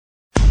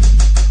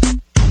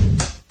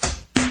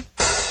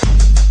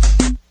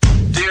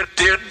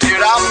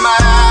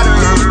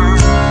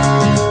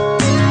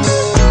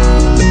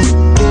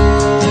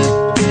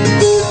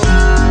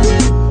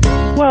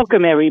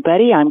Welcome,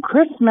 everybody. I'm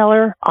Kris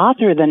Miller,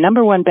 author of the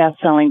 #1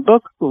 best-selling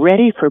book,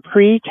 Ready for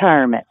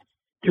Pre-Retirement: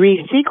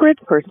 3 Secrets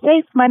for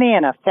Safe Money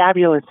and a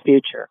Fabulous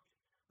Future.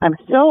 I'm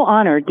so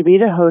honored to be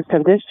the host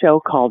of this show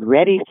called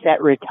Ready,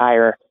 Set,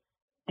 Retire.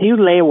 Do you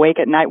lay awake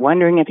at night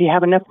wondering if you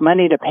have enough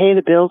money to pay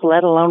the bills,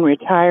 let alone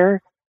retire?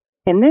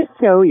 In this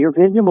show, your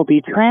vision will be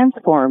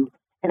transformed,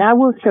 and I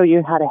will show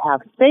you how to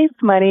have safe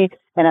money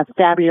and a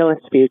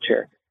fabulous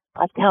future.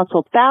 I've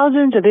counseled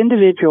thousands of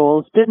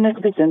individuals,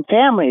 businesses, and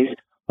families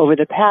over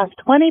the past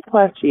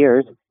 20-plus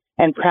years,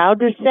 and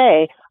proud to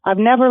say I've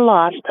never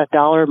lost a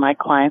dollar of my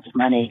clients'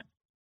 money.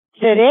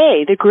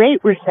 Today, the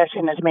Great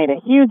Recession has made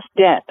a huge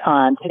dent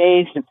on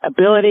today's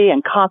ability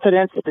and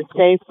confidence to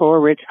save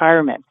for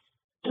retirement.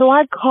 So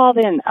I've called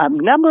in a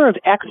number of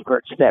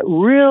experts that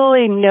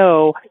really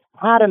know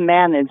how to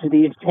manage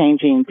these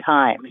changing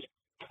times.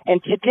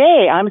 And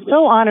today, I'm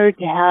so honored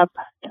to have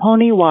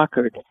Tony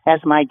Walker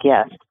as my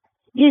guest.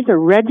 He's a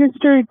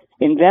registered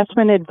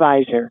investment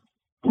advisor.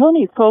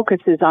 Tony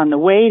focuses on the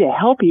way to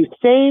help you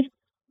save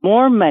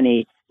more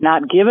money,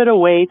 not give it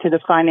away to the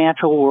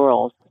financial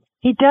world.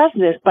 He does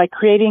this by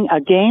creating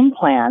a game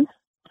plan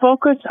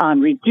focused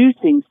on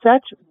reducing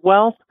such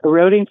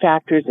wealth-eroding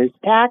factors as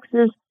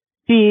taxes,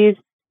 fees,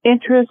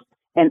 interest,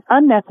 and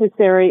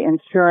unnecessary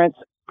insurance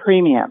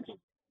premiums.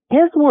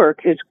 His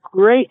work is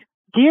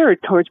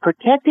geared towards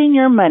protecting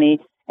your money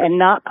and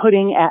not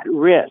putting at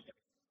risk.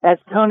 As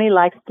Tony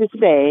likes to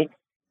say,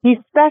 he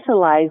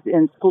specializes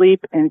in sleep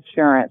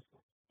insurance.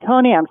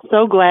 Tony, I'm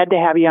so glad to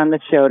have you on the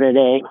show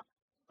today.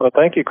 Well,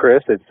 thank you,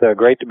 Kris. It's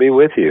great to be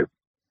with you.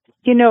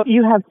 You know,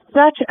 you have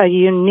such a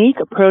unique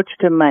approach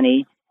to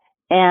money,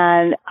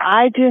 and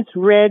I just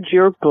read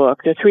your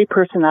book, The 3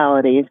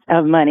 Personalities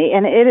of Money,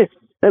 and it is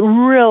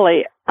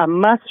really a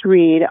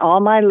must-read.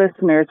 All my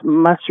listeners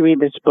must read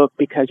this book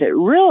because it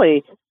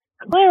really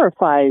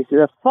clarifies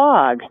the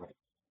fog.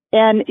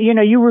 And, you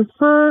know, you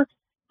refer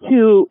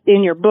to,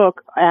 in your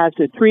book, as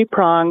the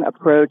 3-prong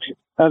approach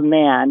of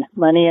man,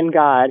 money, and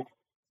God.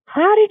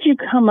 How did you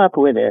come up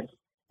with this?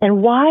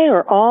 And why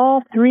are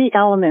all 3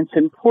 elements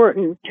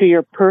important to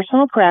your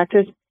personal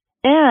practice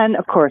and,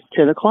 of course,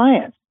 to the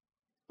client?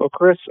 Well,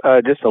 Kris,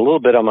 just a little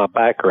bit on my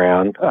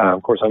background.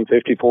 Of course, I'm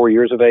 54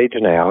 years of age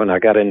now, and I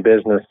got in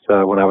business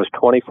when I was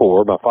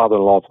 24. My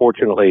father-in-law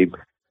fortunately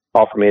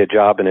offered me a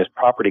job in his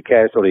property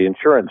casualty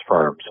insurance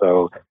firm.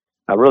 So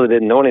I really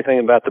didn't know anything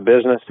about the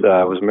business.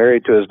 I was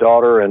married to his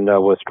daughter and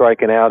was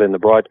striking out in the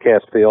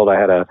broadcast field. I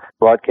had a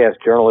broadcast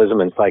journalism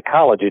and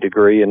psychology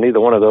degree, and neither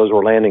one of those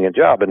were landing a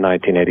job in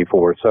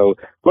 1984. So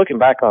looking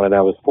back on it,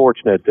 I was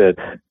fortunate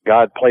that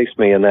God placed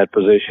me in that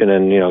position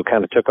and, you know,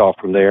 kind of took off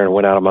from there and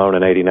went out on my own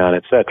in 89,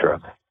 et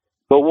cetera.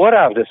 But what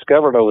I've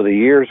discovered over the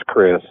years,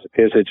 Kris,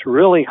 is it's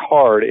really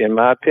hard, in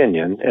my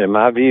opinion, and in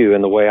my view,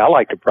 and the way I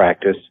like to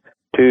practice,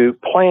 to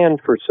plan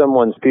for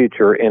someone's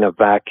future in a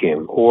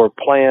vacuum or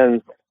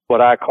plan what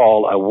I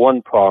call a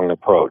one-pronged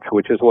approach,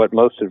 which is what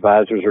most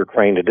advisors are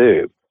trained to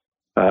do.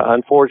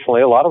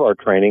 Unfortunately, a lot of our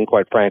training,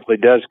 quite frankly,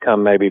 does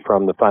come maybe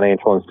from the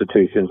financial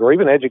institutions or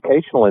even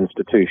educational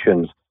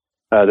institutions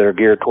that are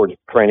geared towards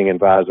training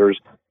advisors.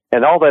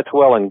 And all that's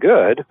well and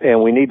good,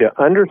 and we need to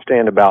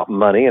understand about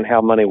money and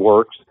how money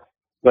works.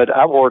 But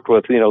I've worked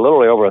with,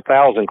 literally over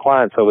 1,000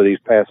 clients over these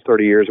past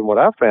 30 years, and what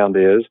I've found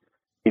is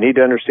you need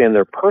to understand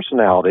their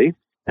personality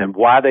and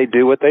why they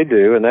do what they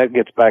do, and that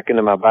gets back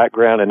into my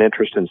background and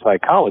interest in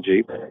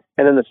psychology.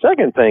 And then the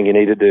second thing you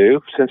need to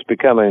do, since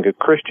becoming a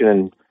Christian in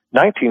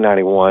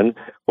 1991,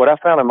 what I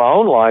found in my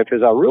own life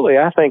is I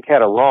think,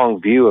 had a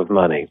wrong view of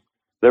money.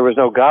 There was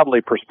no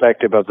godly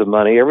perspective of the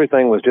money.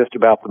 Everything was just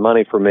about the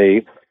money for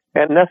me,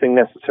 and nothing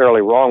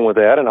necessarily wrong with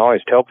that. And I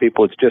always tell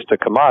people it's just a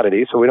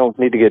commodity, so we don't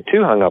need to get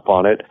too hung up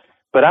on it.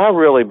 But I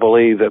really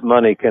believe that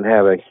money can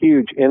have a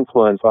huge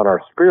influence on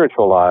our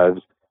spiritual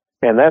lives,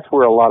 and that's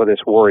where a lot of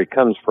this worry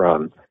comes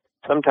from.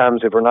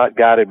 Sometimes if we're not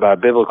guided by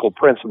biblical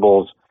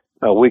principles,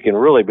 we can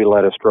really be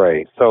led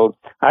astray. So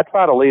I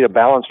try to lead a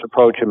balanced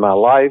approach in my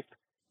life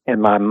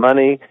and my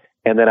money,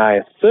 and then I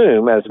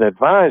assume as an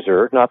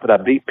advisor, not that I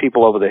beat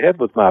people over the head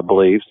with my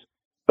beliefs,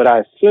 but I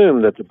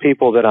assume that the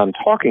people that I'm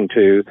talking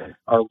to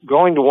are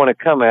going to want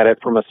to come at it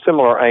from a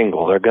similar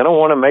angle. They're going to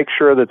want to make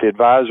sure that the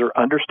advisor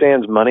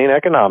understands money and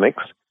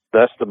economics.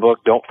 Thus, the book,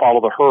 Don't Follow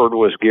the Herd,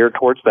 was geared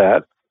towards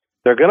that.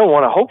 They're going to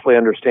want to hopefully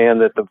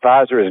understand that the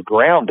advisor is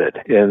grounded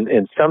in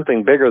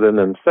something bigger than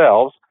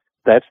themselves.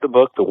 That's the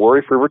book, The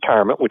Worry-Free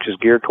Retirement, which is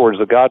geared towards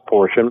the God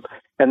portion.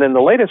 And then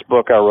the latest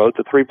book I wrote,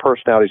 The 3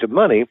 Personalities of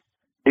Money,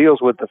 deals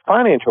with the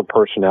financial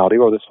personality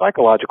or the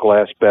psychological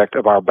aspect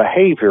of our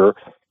behavior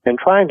and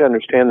trying to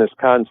understand this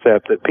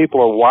concept that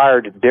people are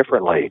wired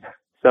differently.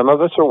 Some of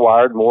us are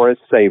wired more as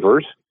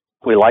savers.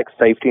 We like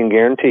safety and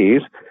guarantees.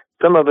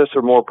 Some of us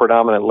are more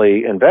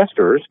predominantly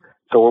investors,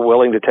 so we're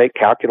willing to take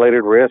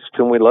calculated risks,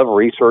 and we love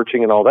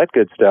researching and all that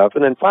good stuff.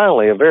 And then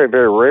finally, a very,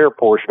 very rare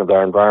portion of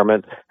our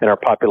environment and our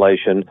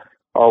population,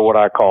 are what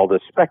I call the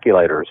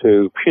speculators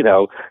who,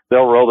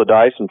 they'll roll the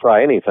dice and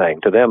try anything.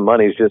 To them,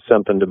 money's just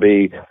something to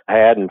be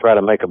had and try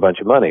to make a bunch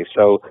of money.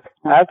 So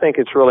I think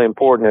it's really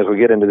important as we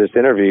get into this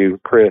interview,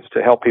 Kris,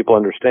 to help people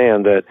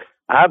understand that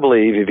I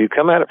believe if you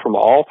come at it from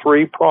all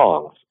three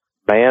prongs,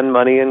 man,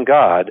 money, and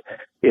God,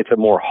 it's a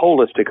more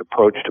holistic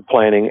approach to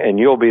planning, and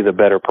you'll be the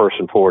better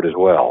person for it as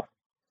well.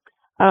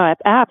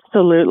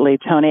 Absolutely,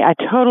 Tony. I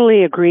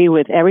totally agree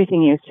with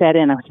everything you said,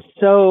 and I'm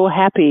so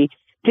happy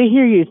to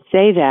hear you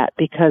say that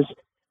because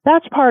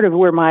that's part of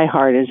where my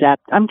heart is at.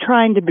 I'm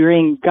trying to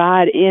bring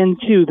God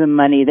into the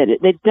money, that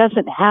it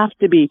doesn't have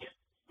to be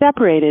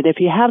separated. If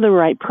you have the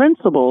right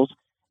principles,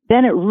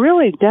 then it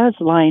really does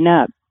line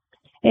up.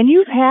 And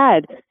you've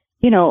had,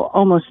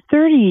 almost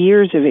 30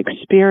 years of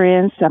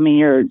experience. I mean,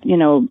 you're,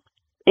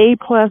 A+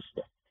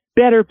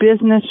 Better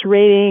Business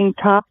Rating,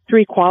 top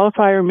 3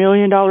 qualifier, $1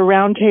 million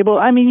roundtable.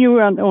 I mean,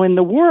 in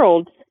the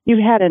world,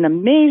 you've had an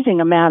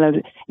amazing amount of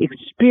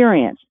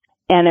experience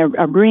and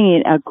are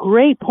bringing a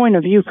great point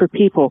of view for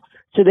people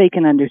so they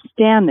can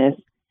understand this.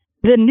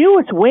 The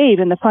newest wave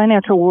in the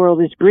financial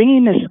world is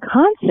bringing this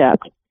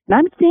concept, and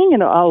I'm seeing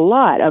it a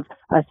lot, of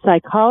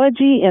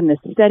psychology and the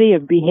study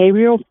of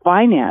behavioral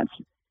finance.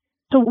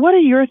 So what are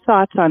your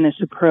thoughts on this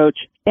approach?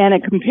 And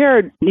it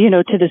compared,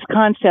 to this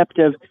concept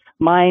of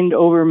mind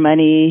over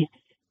money,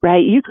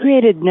 right? You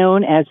created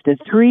known as the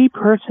 3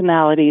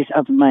 personalities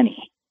of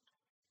money.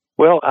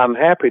 Well, I'm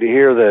happy to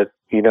hear that,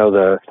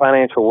 the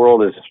financial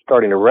world is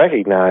starting to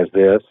recognize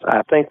this.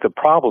 I think the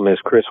problem is,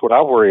 Kris, what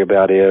I worry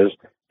about is,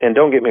 and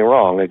don't get me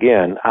wrong,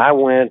 again, I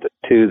went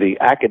to the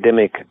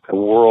academic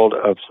world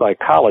of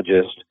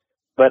psychologists,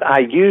 but I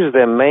use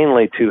them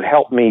mainly to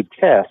help me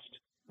test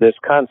this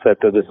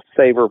concept of the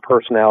saver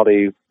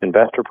personality,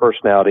 investor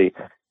personality,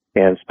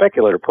 and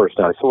speculator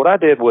personality. So what I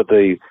did with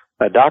the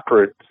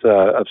doctorate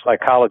of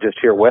psychologist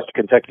here at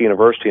Western Kentucky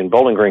University in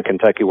Bowling Green,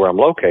 Kentucky, where I'm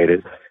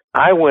located,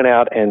 I went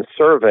out and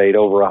surveyed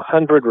over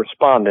 100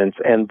 respondents,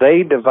 and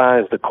they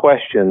devised the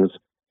questions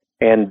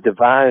and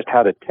devised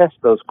how to test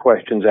those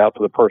questions out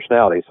to the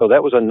personality. So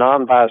that was a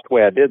non-biased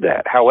way I did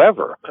that.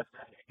 However,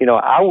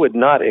 I would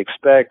not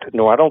expect,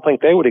 nor I don't think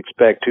they would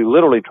expect, to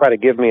literally try to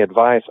give me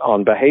advice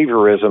on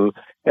behaviorism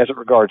as it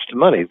regards to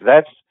money.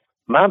 That's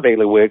my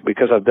bailiwick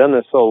because I've done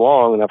this so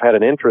long and I've had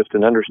an interest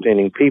in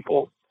understanding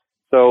people.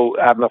 So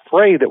I'm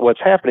afraid that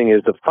what's happening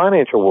is the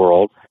financial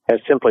world has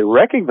simply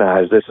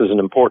recognized this as an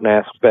important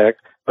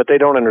aspect, but they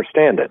don't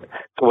understand it.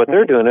 So what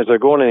they're doing is they're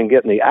going in and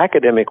getting the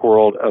academic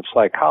world of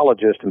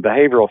psychologists and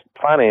behavioral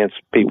finance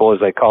people, as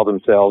they call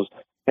themselves,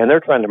 and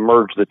they're trying to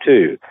merge the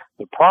two.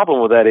 The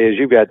problem with that is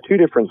you've got 2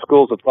 different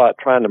schools of thought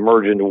trying to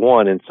merge into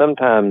one, and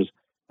sometimes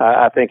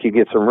I think you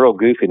get some real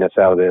goofiness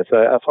out of this.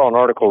 I saw an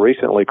article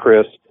recently,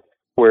 Kris,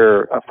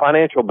 where a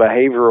financial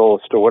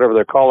behavioralist, or whatever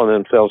they're calling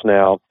themselves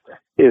now,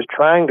 is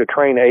trying to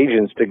train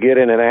agents to get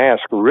in and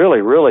ask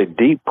really, really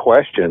deep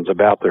questions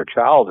about their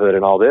childhood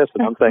and all this.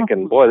 And I'm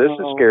thinking, boy, this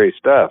is scary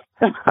stuff.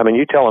 I mean,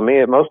 you telling me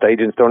that most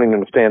agents don't even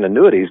understand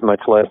annuities,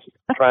 much less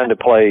trying to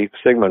play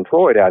Sigmund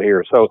Freud out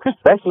here. So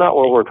that's not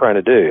what we're trying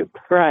to do.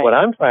 Right. What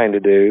I'm trying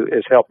to do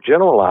is help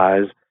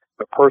generalize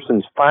a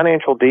person's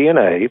financial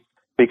DNA,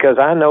 because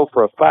I know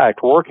for a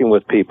fact, working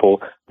with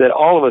people, that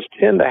all of us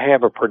tend to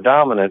have a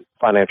predominant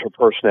financial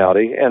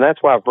personality, and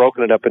that's why I've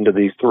broken it up into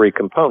these 3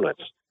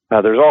 components.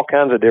 Now, there's all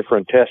kinds of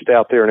different tests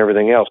out there and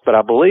everything else, but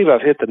I believe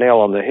I've hit the nail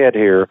on the head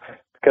here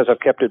because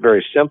I've kept it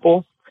very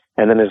simple.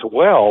 And then as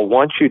well,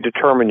 once you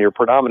determine your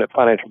predominant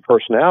financial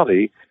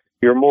personality,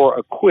 you're more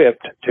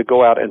equipped to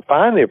go out and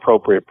find the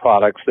appropriate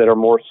products that are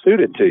more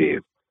suited to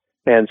you.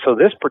 And so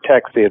this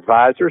protects the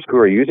advisors who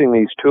are using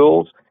these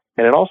tools,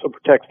 and it also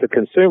protects the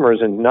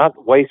consumers and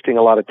not wasting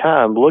a lot of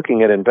time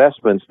looking at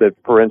investments that,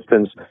 for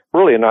instance,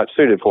 really are not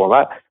suited for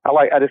them.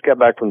 I just got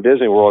back from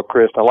Disney World,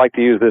 Kris. I like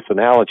to use this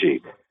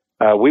analogy.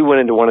 We went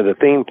into one of the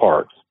theme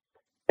parks,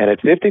 and at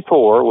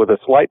 54, with a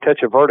slight touch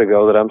of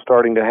vertigo that I'm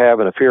starting to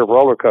have and a fear of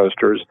roller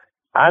coasters,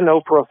 I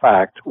know for a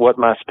fact what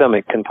my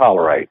stomach can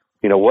tolerate,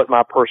 what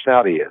my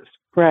personality is.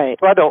 Right.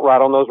 So I don't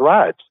ride on those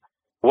rides.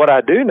 What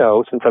I do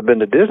know, since I've been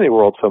to Disney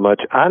World so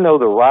much, I know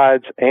the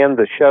rides and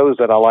the shows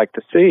that I like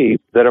to see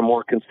that are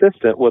more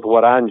consistent with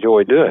what I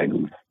enjoy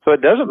doing. So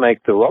it doesn't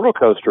make the roller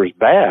coasters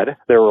bad.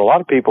 There were a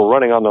lot of people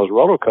running on those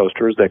roller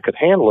coasters that could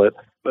handle it,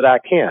 but I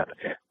can't.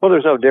 Well,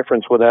 there's no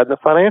difference with that in the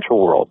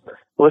financial world.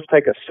 Let's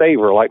take a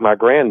saver like my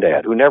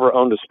granddad, who never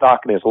owned a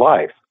stock in his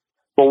life.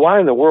 Well, why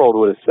in the world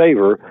would a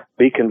saver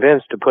be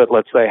convinced to put,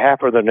 let's say,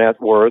 half of their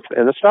net worth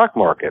in the stock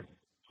market?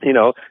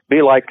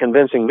 Be like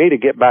convincing me to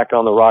get back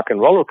on the rock and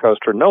roller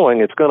coaster knowing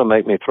it's going to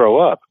make me throw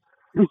up.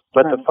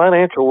 But the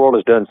financial world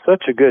has done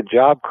such a good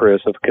job,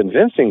 Kris, of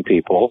convincing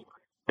people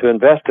to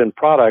invest in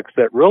products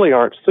that really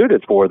aren't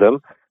suited for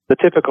them. The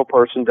typical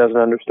person doesn't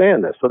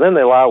understand this. So then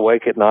they lie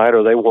awake at night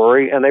or they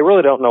worry, and they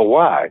really don't know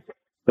why.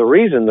 The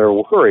reason they're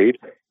worried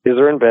is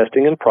they're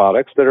investing in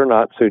products that are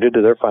not suited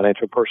to their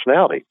financial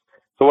personality.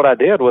 So what I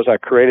did was I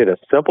created a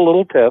simple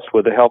little test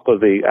with the help of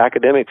the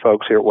academic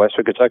folks here at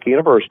Western Kentucky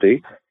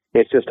University.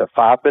 It's just a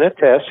 5-minute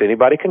test.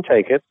 Anybody can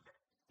take it.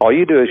 All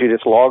you do is you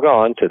just log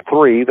on to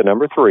 3, the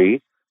number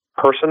 3,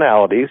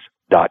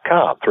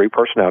 3personalities.com,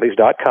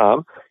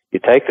 3personalities.com. You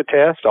take the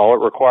test. All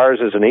it requires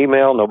is an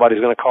email. Nobody's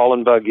going to call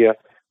and bug you,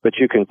 but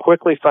you can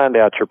quickly find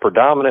out your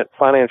predominant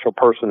financial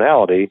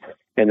personality.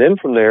 And then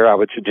from there, I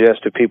would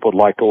suggest if people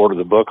would like to order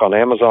the book on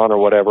Amazon or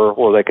whatever,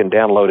 or they can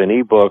download an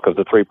ebook of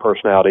the 3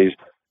 personalities,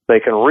 they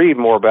can read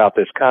more about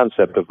this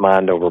concept of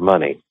mind over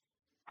money.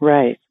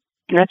 Right.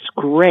 That's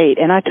great.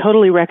 And I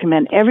totally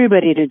recommend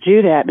everybody to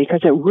do that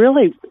because it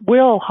really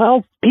will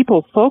help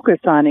people focus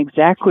on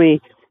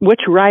exactly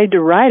which ride to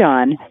ride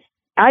on.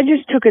 I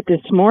just took it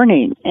this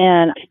morning,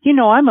 and,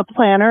 I'm a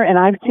planner, and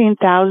I've seen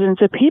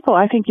thousands of people.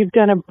 I think you've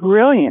done a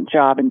brilliant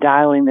job in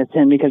dialing this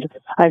in because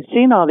I've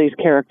seen all these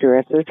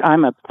characteristics.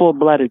 I'm a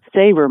full-blooded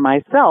saver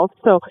myself,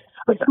 so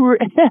I've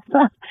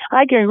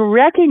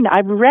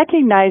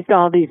recognized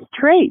all these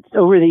traits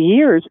over the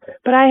years,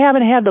 but I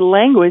haven't had the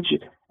language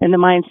and the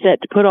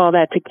mindset to put all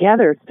that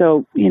together.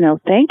 So,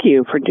 thank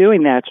you for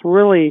doing that. It's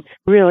really,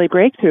 really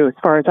breakthrough as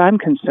far as I'm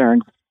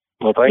concerned.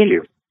 Well, thank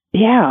you.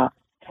 Yeah.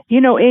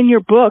 In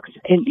your books,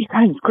 and you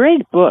guys,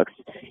 great books,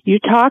 you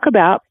talk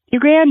about your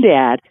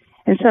granddad,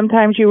 and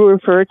sometimes you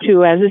refer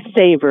to as a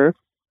saver.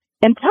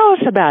 And tell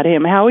us about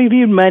him, how he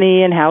viewed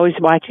money and how he's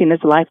watching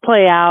his life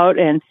play out,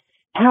 and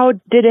how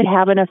did it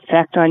have an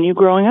effect on you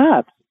growing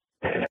up?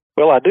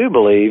 Well, I do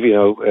believe,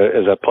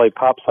 as I play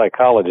pop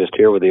psychologist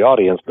here with the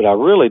audience, but I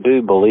really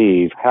do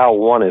believe how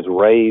one is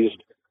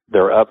raised,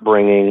 their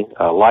upbringing,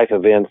 life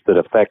events that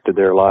affected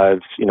their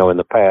lives, in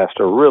the past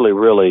are really,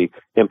 really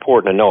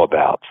important to know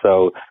about.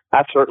 So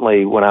I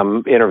certainly, when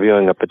I'm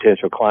interviewing a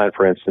potential client,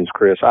 for instance,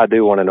 Kris, I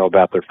do want to know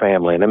about their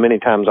family. And then many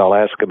times I'll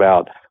ask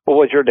about, well,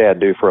 what does your dad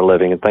do for a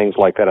living and things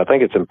like that. I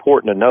think it's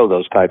important to know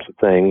those types of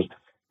things.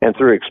 And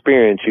through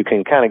experience, you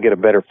can kind of get a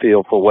better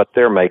feel for what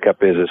their makeup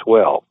is as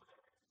well.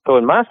 So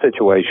in my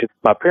situation,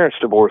 my parents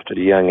divorced at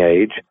a young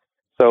age.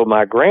 So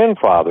my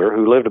grandfather,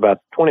 who lived about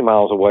 20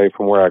 miles away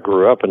from where I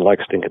grew up in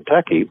Lexington,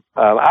 Kentucky,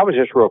 I was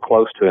just real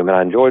close to him, and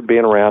I enjoyed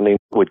being around him.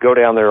 Would go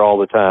down there all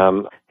the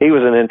time. He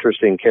was an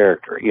interesting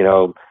character.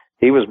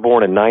 He was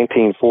born in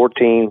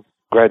 1914,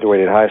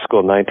 graduated high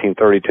school in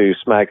 1932,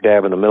 smack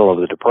dab in the middle of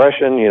the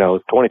Depression,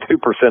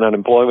 22%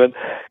 unemployment.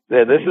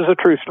 This is a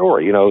true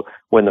story.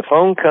 When the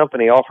phone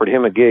company offered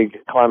him a gig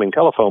climbing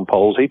telephone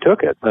poles, he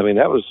took it.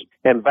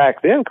 And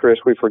back then, Kris,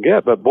 we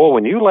forget, but boy,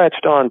 when you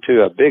latched on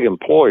to a big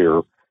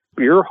employer,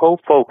 your whole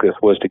focus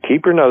was to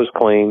keep your nose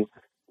clean,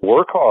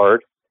 work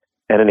hard,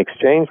 and in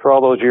exchange for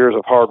all those years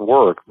of hard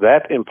work,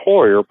 that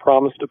employer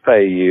promised to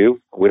pay you,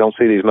 we don't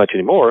see these much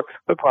anymore,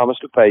 but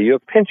promised to pay you a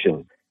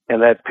pension.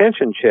 And that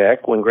pension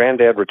check, when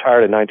Granddad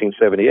retired in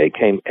 1978,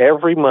 came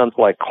every month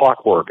like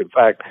clockwork. In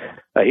fact,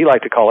 he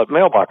liked to call it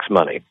mailbox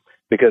money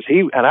because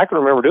and I can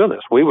remember doing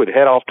this. We would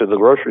head off to the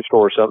grocery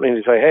store or something, and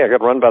he'd say, hey, I got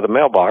to run by the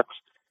mailbox.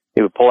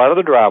 He would pull out of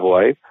the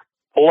driveway,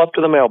 pull up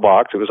to the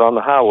mailbox. It was on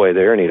the highway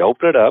there, and he'd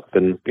open it up,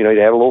 and, he'd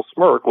have a little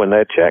smirk when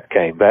that check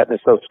came, that and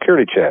his Social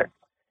Security check.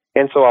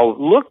 And so I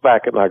look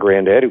back at my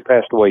granddad, who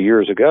passed away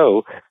years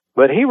ago,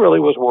 but he really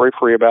was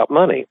worry-free about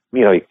money.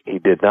 He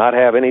did not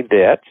have any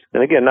debt.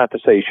 And again, not to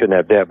say he shouldn't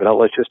have debt, but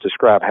let's just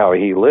describe how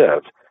he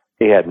lived.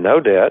 He had no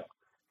debt.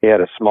 He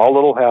had a small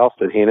little house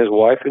that he and his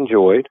wife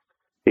enjoyed.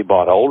 He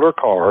bought older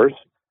cars.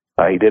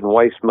 He didn't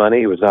waste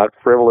money. He was not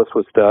frivolous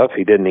with stuff.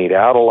 He didn't eat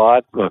out a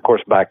lot. Of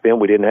course, back then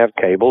we didn't have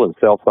cable and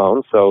cell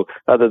phones, so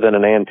other than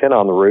an antenna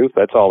on the roof,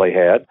 that's all he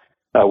had.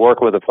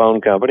 Working with a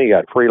phone company, he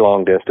got free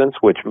long distance,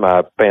 which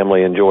my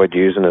family enjoyed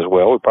using as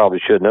well. We probably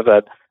shouldn't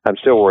have. I'm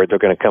still worried they're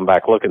going to come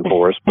back looking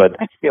for us. But,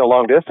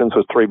 long distance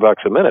was $3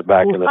 a minute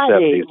back in the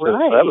 70s. So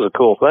that was a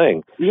cool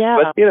thing. Yeah.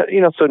 But,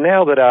 so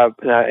now that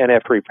and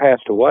after he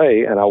passed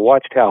away, and I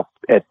watched how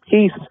at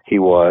peace he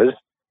was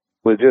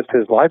with just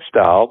his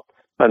lifestyle,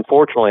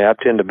 unfortunately, I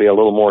tend to be a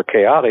little more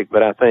chaotic,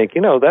 but I think,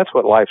 that's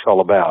what life's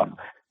all about.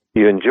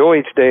 You enjoy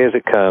each day as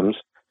it comes.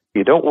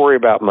 You don't worry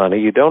about money.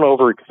 You don't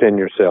overextend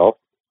yourself.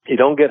 You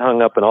don't get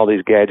hung up in all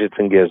these gadgets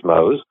and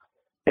gizmos.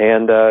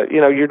 And,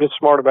 you're just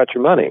smart about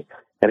your money.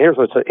 And here's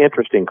what's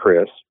interesting,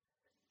 Kris.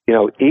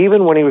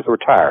 Even when he was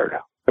retired,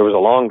 there was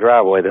a long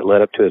driveway that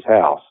led up to his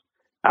house.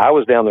 I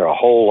was down there a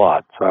whole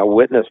lot, so I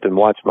witnessed and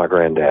watched my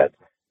granddad.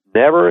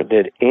 Never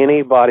did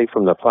anybody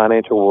from the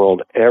financial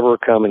world ever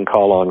come and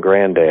call on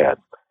Granddad.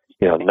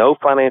 No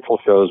financial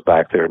shows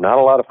back there, not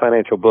a lot of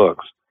financial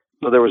books.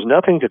 So there was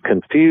nothing to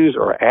confuse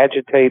or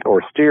agitate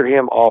or steer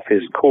him off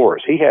his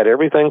course. He had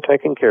everything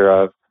taken care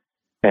of,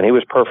 and he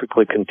was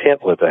perfectly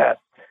content with that.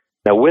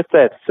 Now, with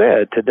that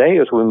said, today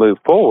as we move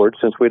forward,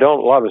 since a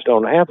lot of us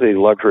don't have the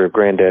luxury of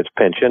Granddad's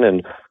pension,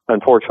 and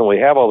unfortunately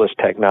have all this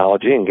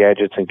technology and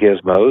gadgets and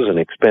gizmos and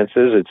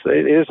expenses,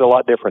 it is a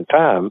lot different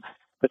time.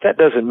 But that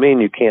doesn't mean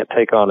you can't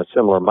take on a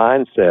similar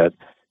mindset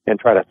and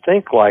try to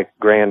think like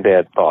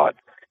Granddad thought.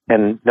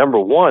 And number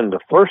one, the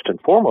first and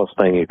foremost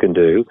thing you can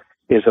do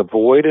is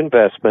avoid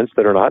investments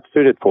that are not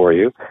suited for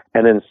you.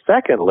 And then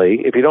secondly,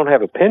 if you don't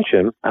have a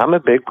pension, I'm a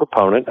big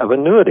proponent of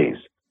annuities.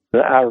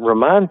 I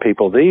remind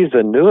people these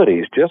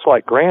annuities, just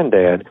like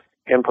Granddad,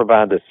 can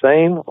provide the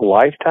same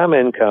lifetime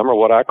income, or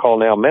what I call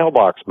now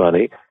mailbox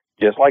money,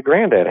 just like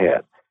Granddad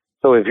had.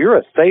 So if you're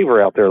a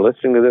saver out there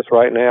listening to this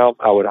right now,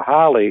 I would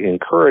highly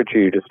encourage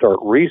you to start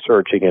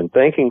researching and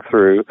thinking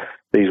through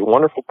these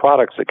wonderful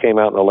products that came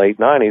out in the late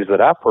 90s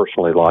that I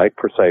personally like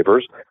for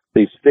savers,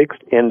 these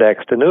fixed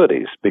indexed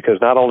annuities, because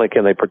not only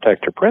can they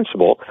protect your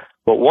principal,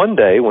 but one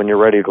day when you're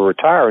ready to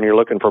retire and you're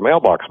looking for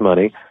mailbox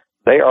money,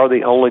 they are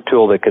the only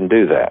tool that can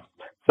do that.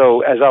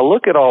 So as I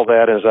look at all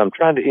that, as I'm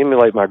trying to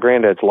emulate my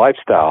granddad's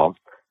lifestyle,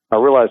 I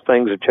realize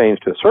things have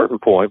changed to a certain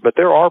point, but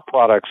there are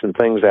products and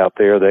things out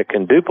there that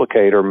can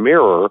duplicate or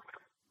mirror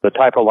the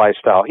type of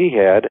lifestyle he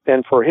had.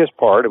 And for his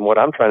part, and what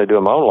I'm trying to do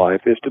in my own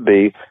life, is to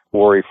be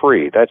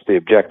worry-free. That's the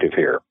objective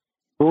here.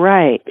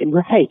 Right.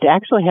 To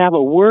actually have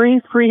a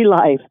worry-free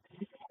life.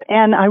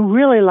 And I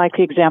really like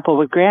the example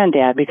with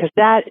Granddad, because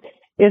that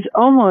is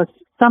almost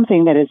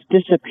something that is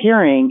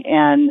disappearing.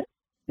 And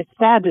it's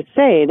sad to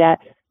say that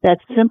that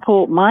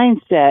simple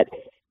mindset,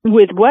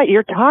 with what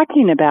you're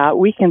talking about,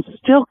 we can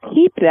still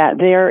keep that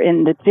there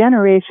in the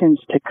generations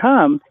to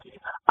come.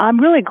 I'm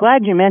really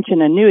glad you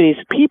mentioned annuities.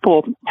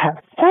 People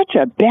have such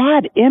a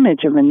bad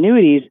image of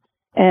annuities,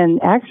 and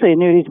actually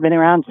annuities have been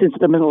around since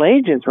the Middle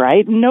Ages,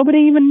 right?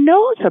 Nobody even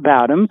knows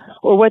about them,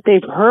 or what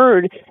they've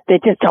heard. They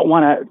just don't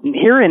want to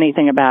hear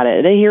anything about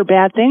it. They hear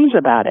bad things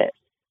about it.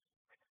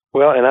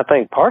 Well, and I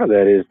think part of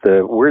that is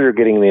where you're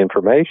getting the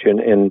information.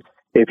 And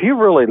if you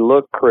really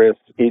look, Kris,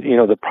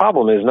 the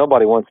problem is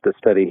nobody wants to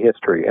study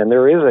history. And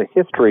there is a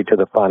history to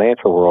the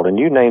financial world. And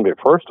you named it,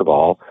 first of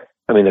all.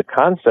 I mean, the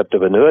concept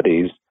of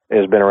annuities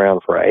has been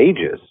around for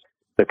ages.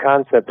 The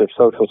concept of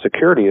Social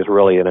Security is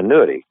really an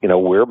annuity,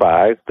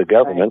 whereby the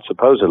government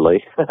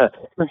supposedly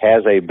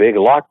has a big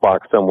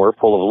lockbox somewhere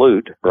full of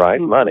loot,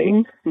 right,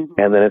 money,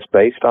 and then it's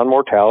based on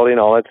mortality and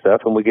all that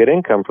stuff, and we get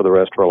income for the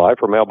rest of our life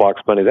or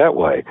mailbox money that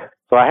way.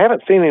 So I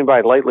haven't seen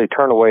anybody lately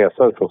turn away a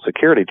Social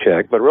Security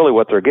check, but really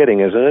what they're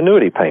getting is an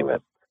annuity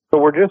payment. So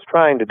we're just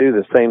trying to do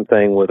the same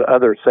thing with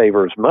other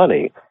savers'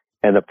 money.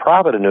 And the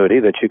private annuity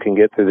that you can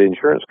get through the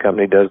insurance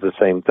company does the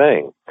same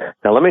thing.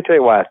 Now, let me tell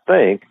you why I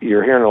think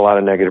you're hearing a lot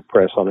of negative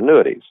press on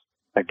annuities.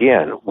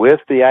 Again, with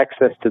the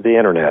access to the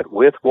Internet,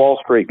 with Wall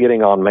Street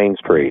getting on Main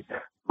Street,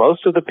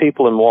 most of the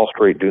people in Wall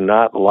Street do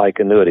not like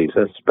annuities,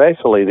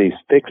 especially these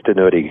fixed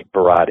annuity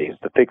varieties,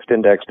 the fixed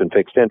indexed and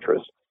fixed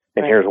interest.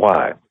 And here's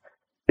why.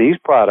 These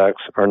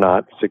products are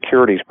not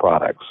securities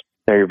products.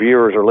 Now, your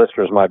viewers or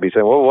listeners might be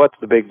saying, well, what's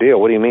the big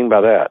deal? What do you mean by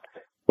that?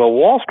 Well,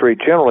 Wall Street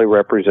generally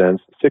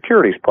represents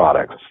securities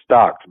products,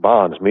 stocks,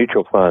 bonds,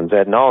 mutual funds,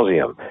 ad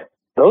nauseum.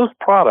 Those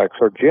products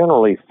are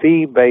generally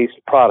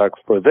fee-based products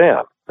for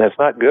them. That's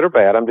not good or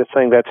bad. I'm just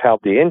saying that's how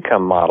the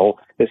income model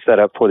is set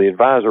up for the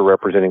advisor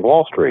representing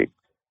Wall Street.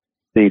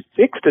 The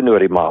fixed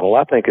annuity model,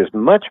 I think, is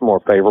much more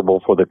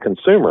favorable for the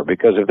consumer,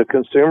 because if the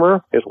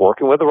consumer is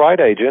working with the right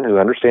agent who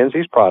understands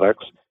these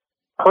products,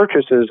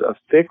 purchases a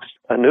fixed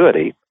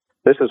annuity,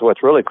 this is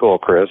what's really cool,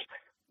 Kris,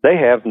 they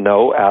have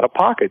no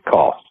out-of-pocket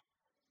costs.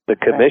 The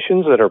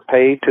commissions that are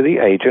paid to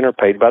the agent are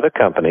paid by the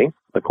company.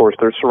 Of course,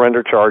 there's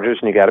surrender charges,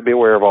 and you got to be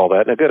aware of all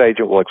that. And a good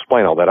agent will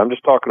explain all that. I'm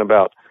just talking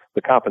about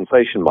the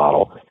compensation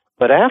model.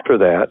 But after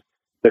that,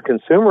 the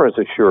consumer is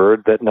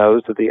assured that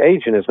knows that the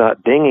agent is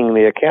not dinging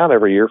the account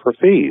every year for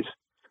fees.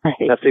 Right.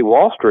 Now, see,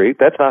 Wall Street,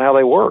 that's not how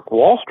they work.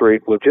 Wall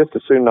Street will just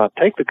as soon not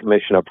take the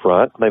commission up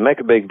front. They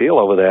make a big deal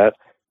over that.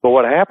 But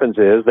what happens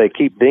is they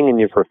keep dinging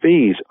you for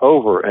fees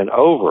over and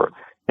over.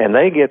 And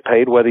they get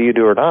paid whether you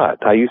do or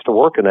not. I used to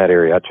work in that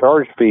area. I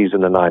charged fees in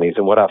the 90s.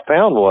 And what I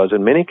found was,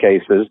 in many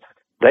cases,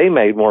 they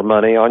made more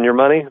money on your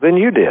money than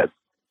you did.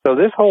 So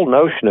this whole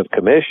notion of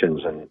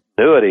commissions and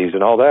annuities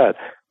and all that,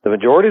 the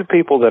majority of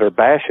people that are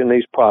bashing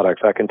these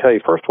products, I can tell you,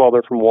 first of all,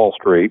 they're from Wall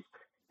Street.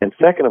 And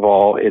second of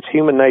all, it's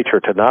human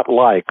nature to not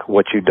like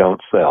what you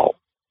don't sell.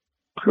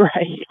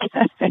 Right.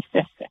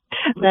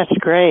 That's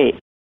great.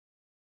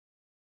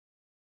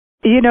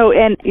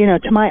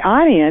 To my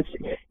audience,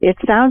 it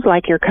sounds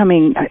like you're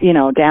coming,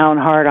 down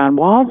hard on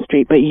Wall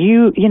Street, but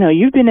you've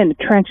been in the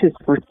trenches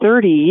for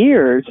 30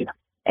 years,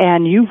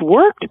 and you've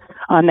worked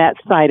on that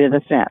side of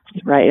the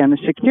fence, right, on the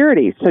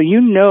security. So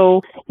you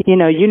know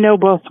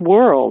both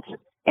worlds.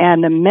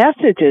 And the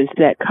messages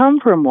that come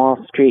from Wall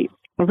Street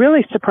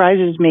really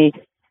surprises me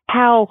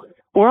how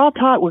we're all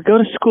taught, we go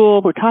to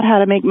school, we're taught how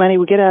to make money,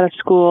 we get out of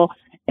school,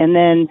 and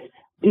then,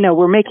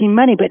 we're making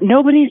money, but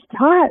nobody's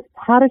taught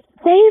how to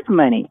save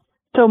money.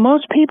 So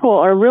most people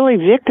are really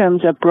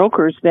victims of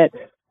brokers that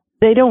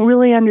they don't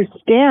really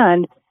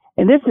understand.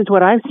 And this is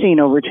what I've seen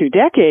over 2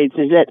 decades,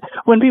 is that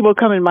when people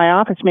come in my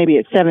office, maybe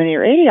at 70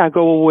 or 80, I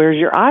go, well, where's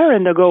your IRA?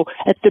 And they'll go,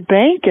 at the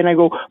bank. And I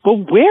go,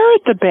 well, where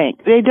at the bank?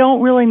 They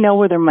don't really know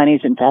where their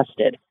money's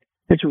invested.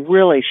 It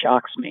really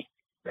shocks me.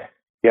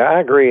 Yeah, I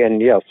agree.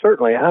 And yeah,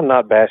 certainly I'm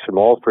not bashing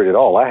Wall Street at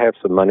all. I have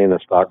some money in the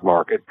stock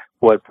market.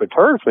 What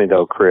perturbs me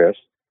though, Kris,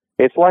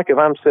 it's like if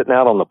I'm sitting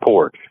out on the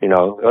porch,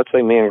 let's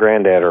say me and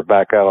Granddad are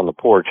back out on the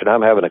porch and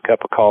I'm having a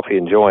cup of coffee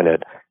enjoying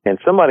it, and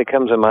somebody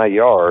comes in my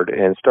yard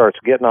and starts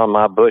getting on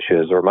my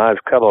bushes or my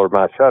cover or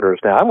my shutters.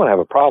 Now, I'm going to have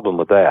a problem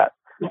with that.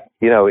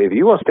 if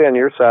you want to stay on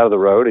your side of the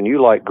road and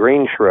you like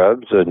green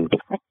shrubs and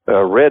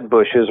red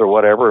bushes or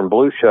whatever and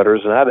blue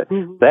shutters,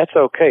 and that's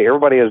okay.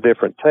 Everybody has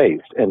different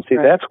tastes. And see,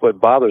 that's what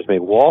bothers me.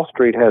 Wall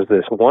Street has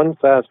this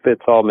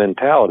one-size-fits-all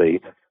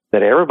mentality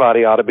that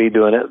everybody ought to be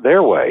doing it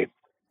their way.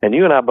 And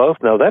you and I both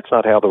know that's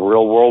not how the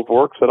real world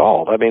works at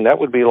all. I mean, that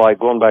would be like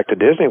going back to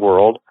Disney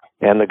World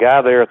and the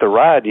guy there at the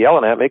ride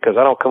yelling at me because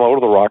I don't come over to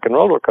the rock and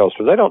roller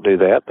coaster. They don't do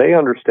that. They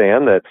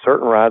understand that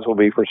certain rides will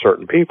be for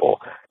certain people.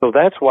 So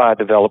that's why I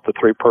developed the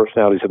 3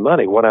 personalities of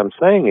money. What I'm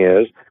saying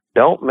is,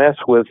 don't mess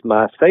with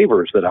my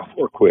savers that I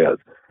work with.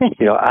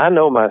 I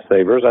know my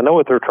savers. I know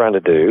what they're trying to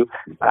do.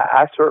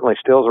 I certainly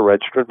still, as a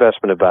registered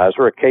investment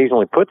advisor,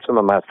 occasionally put some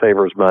of my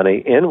savers'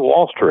 money in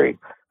Wall Street.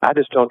 I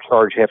just don't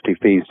charge hefty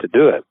fees to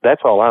do it.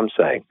 That's all I'm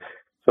saying.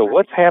 So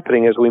what's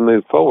happening as we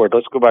move forward,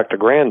 let's go back to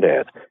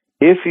Granddad.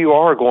 If you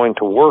are going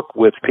to work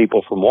with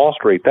people from Wall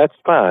Street, that's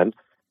fine.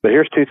 But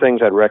here's 2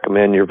 things I'd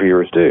recommend your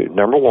viewers do.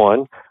 Number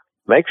 1,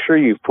 make sure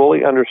you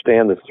fully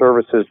understand the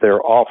services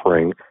they're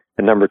offering.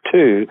 And number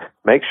 2,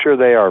 make sure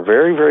they are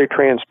very, very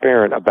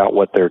transparent about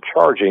what they're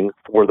charging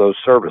for those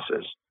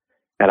services.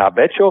 And I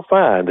bet you'll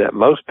find that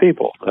most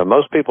people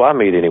I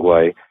meet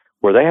anyway,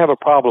 where they have a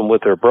problem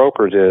with their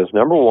brokers is,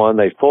 number 1,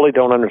 they fully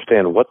don't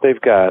understand what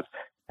they've got,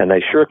 and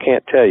they sure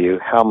can't tell you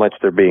how much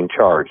they're being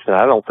charged. And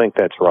I don't think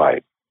that's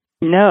right.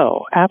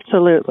 No,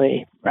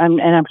 absolutely.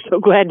 I'm so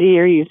glad to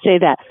hear you say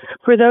that.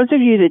 For those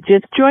of you that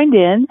just joined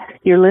in,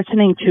 you're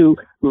listening to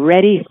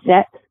Ready,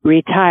 Set,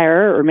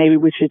 Retire, or maybe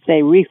we should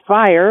say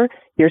Refire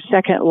Your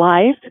Second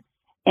Life.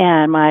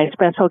 And my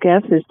special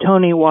guest is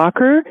Tony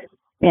Walker,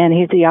 and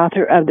he's the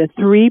author of The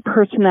 3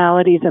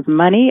 Personalities of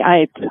Money.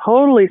 I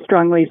totally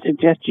strongly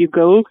suggest you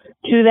go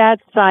to that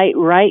site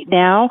right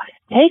now,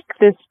 take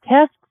this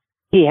test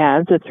he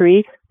has, The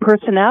 3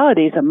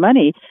 Personalities of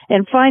Money,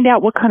 and find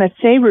out what kind of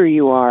saver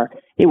you are.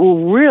 It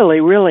will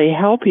really, really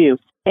help you.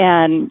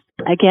 And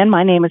again,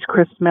 my name is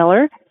Kris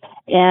Miller.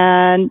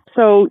 And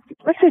so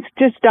let's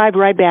just dive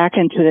right back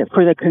into it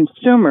for the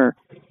consumer.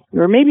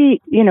 Or maybe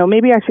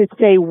I should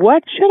say,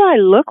 what should I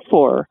look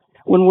for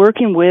when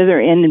working with or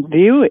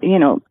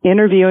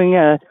interviewing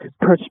a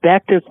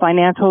prospective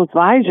financial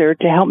advisor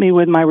to help me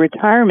with my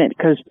retirement?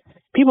 Because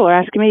people are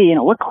asking me,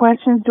 what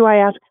questions do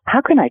I ask?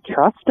 How can I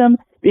trust them?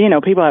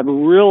 People have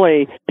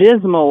really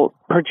dismal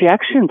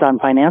projections on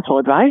financial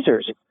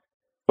advisors.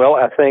 Well,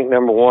 I think,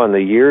 number 1,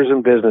 the years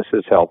in business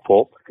is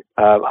helpful.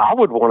 I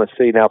would want to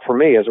see, now for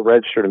me as a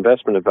registered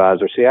investment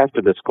advisor, I have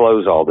to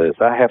disclose all this.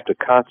 I have to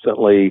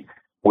constantly,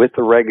 with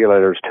the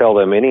regulators, tell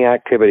them any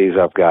activities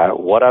I've got,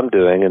 what I'm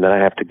doing, and then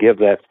I have to give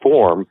that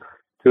form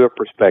to a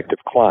prospective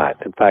client.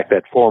 In fact,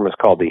 that form is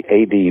called the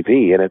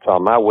ADV, and it's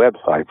on my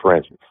website, for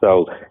instance.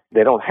 So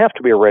they don't have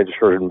to be a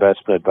registered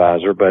investment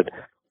advisor, but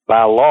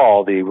by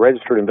law, the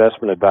registered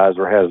investment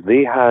advisor has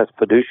the highest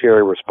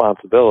fiduciary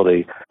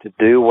responsibility to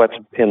do what's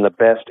in the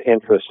best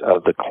interest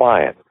of the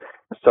client.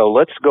 So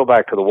let's go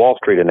back to the Wall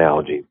Street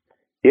analogy.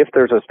 If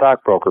there's a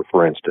stockbroker,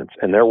 for instance,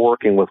 and they're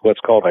working with what's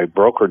called a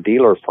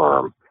broker-dealer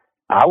firm,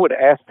 I would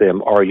ask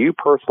them, are you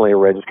personally a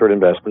registered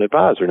investment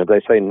advisor? And if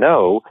they say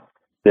no,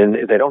 then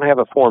they don't have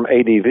a Form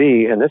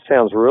ADV, and this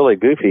sounds really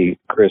goofy,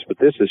 Kris, but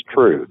this is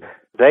true.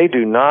 They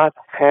do not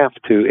have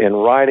to, in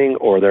writing,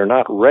 or they're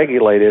not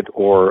regulated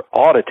or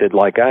audited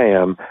like I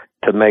am,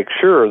 to make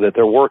sure that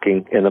they're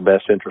working in the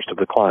best interest of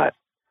the client.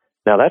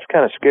 Now, that's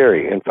kind of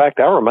scary. In fact,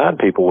 I remind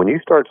people, when you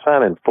start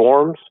signing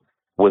forms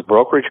with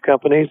brokerage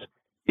companies,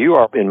 you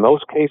are, in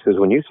most cases,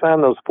 when you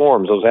sign those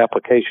forms, those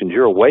applications,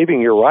 you're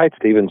waiving your rights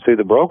to even sue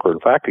the broker. In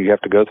fact, you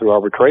have to go through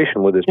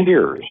arbitration with his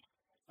peers.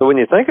 So when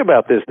you think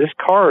about this, these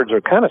cards are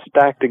kind of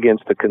stacked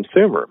against the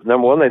consumer.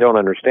 Number 1, they don't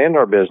understand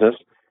our business.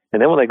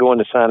 And then when they go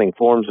into signing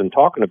forms and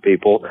talking to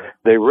people,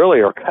 they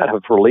really are kind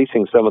of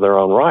releasing some of their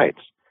own rights.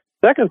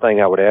 Second thing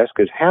I would ask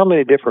is, how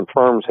many different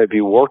firms have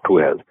you worked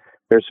with?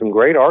 There's some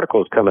great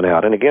articles coming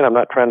out. And again, I'm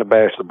not trying to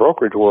bash the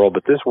brokerage world,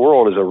 but this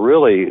world is a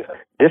really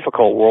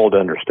difficult world to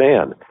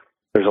understand.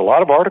 There's a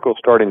lot of articles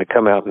starting to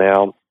come out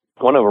now.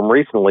 One of them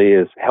recently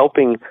is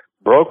helping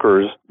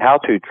brokers how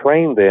to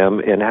train them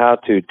in how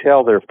to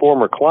tell their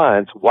former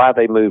clients why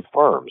they move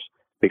firms.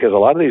 Because a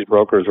lot of these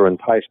brokers are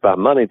enticed by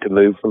money to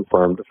move from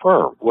firm to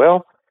firm.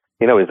 Well,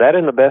 is that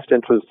in the best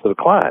interest of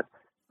the client?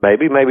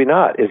 Maybe, maybe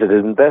not. Is it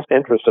in the best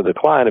interest of the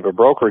client if a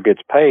broker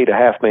gets paid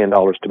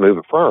 $500,000 to move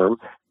a firm,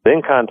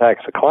 then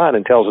contacts the client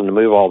and tells them to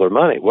move all their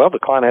money? Well, the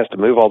client has to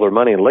move all their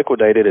money and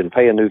liquidate it and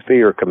pay a new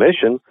fee or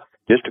commission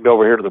just to go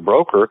over here to the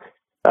broker.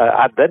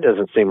 That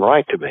doesn't seem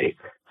right to me.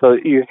 So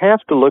you have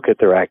to look at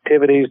their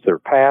activities, their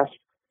past,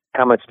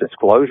 how much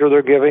disclosure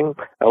they're giving.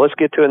 Now, let's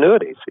get to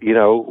annuities.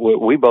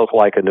 We both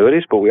like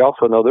annuities, but we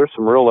also know there's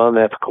some real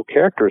unethical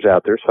characters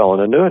out there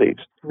selling annuities.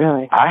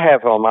 Really? I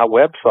have on my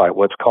website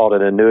what's called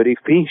an annuity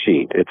fee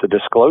sheet. It's a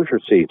disclosure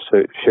sheet,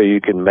 so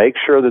you can make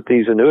sure that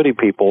these annuity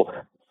people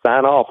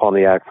sign off on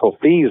the actual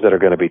fees that are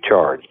going to be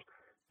charged.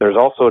 There's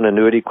also an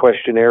annuity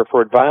questionnaire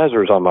for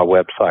advisors on my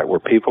website where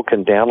people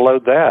can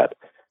download that.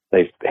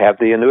 They have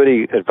the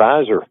annuity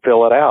advisor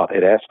fill it out.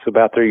 It asks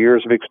about their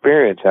years of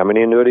experience, how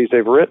many annuities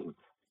they've written.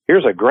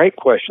 Here's a great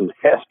question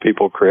to ask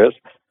people, Kris.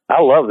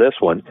 I love this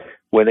one.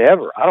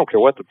 Whenever, I don't care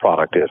what the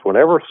product is,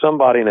 whenever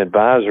somebody, an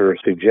advisor,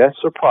 suggests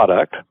a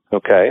product,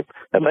 okay,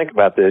 now think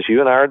about this. You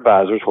and our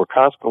advisors were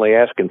constantly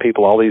asking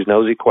people all these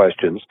nosy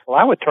questions. Well,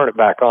 I would turn it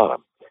back on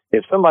them.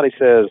 If somebody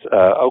says,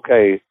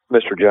 okay,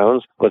 Mr.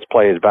 Jones, let's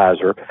play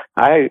advisor,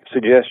 I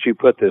suggest you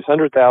put this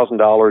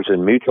 $100,000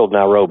 in Mutual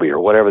Nairobi or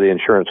whatever the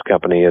insurance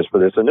company is for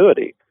this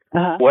annuity.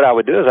 Uh-huh. What I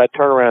would do is I'd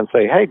turn around and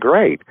say, hey,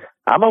 great,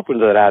 I'm open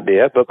to that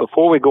idea, but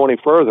before we go any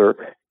further,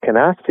 can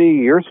I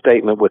see your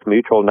statement with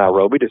Mutual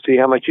Nairobi to see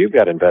how much you've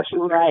got invested?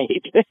 Right.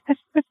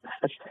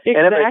 Exactly.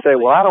 And if they say,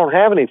 well, I don't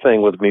have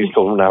anything with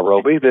Mutual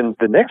Nairobi, then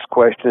the next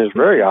question is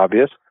very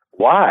obvious.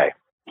 Why?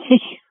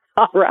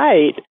 All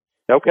right.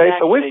 Okay, exactly.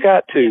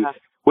 So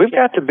we've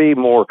got to be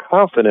more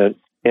confident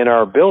in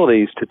our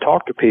abilities to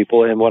talk to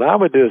people. And what I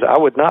would do is I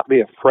would not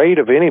be afraid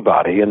of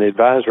anybody in the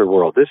advisory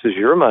world. This is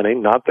your money,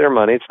 not their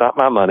money. It's not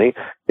my money.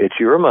 It's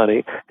your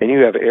money. And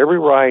you have every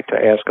right to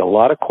ask a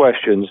lot of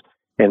questions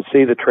and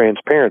see the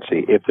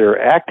transparency. If they're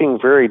acting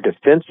very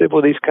defensive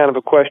with these kind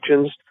of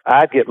questions,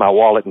 I'd get my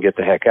wallet and get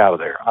the heck out of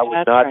there. I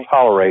would not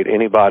tolerate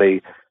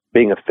anybody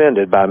being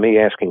offended by me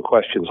asking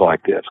questions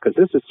like this, because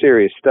this is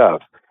serious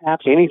stuff.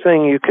 Absolutely.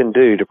 Anything you can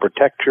do to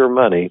protect your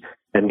money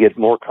and get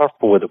more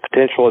comfortable with a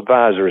potential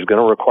advisor is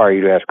going to require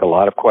you to ask a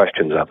lot of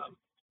questions of them.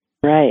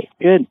 Right.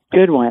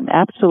 Good one.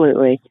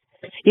 Absolutely.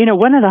 You know,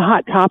 one of the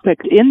hot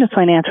topics in the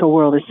financial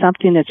world is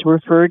something that's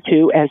referred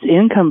to as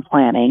income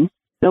planning.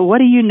 So what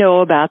do you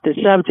know about the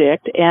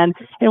subject, and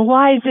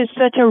why is it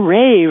such a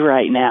rave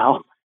right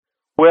now?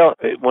 Well,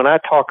 when I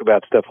talk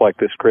about stuff like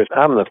this, Kris,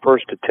 I'm the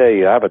first to tell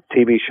you. I have a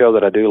TV show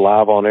that I do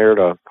live on air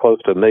to close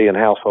to 1 million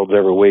households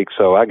every week,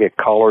 so I get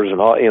callers and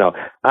all. You know,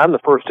 I'm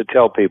the first to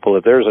tell people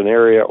if there's an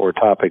area or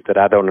topic that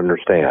I don't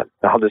understand.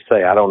 I'll just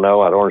say, I don't know,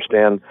 I don't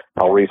understand.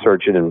 I'll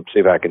research it and see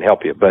if I can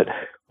help you. But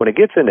when it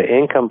gets into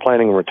income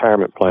planning and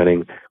retirement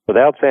planning,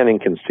 without sounding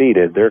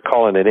conceited, they're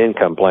calling it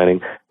income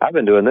planning. I've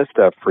been doing this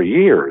stuff for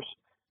years.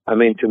 I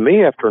mean, to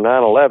me, after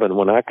 9/11,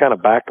 when I kind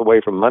of backed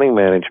away from money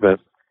management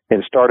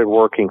and started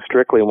working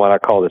strictly in what I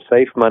call the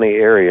safe money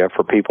area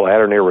for people at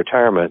or near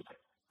retirement,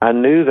 I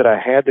knew that I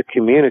had to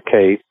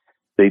communicate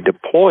the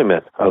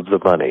deployment of the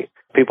money.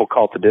 People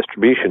call it the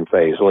distribution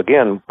phase. Well,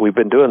 again, we've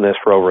been doing this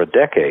for over a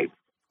decade.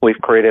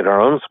 We've created our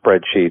own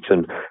spreadsheets,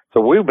 and so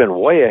we've been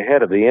way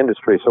ahead of the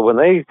industry. So when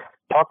they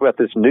talk about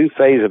this new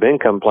phase of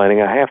income planning,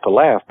 I have to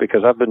laugh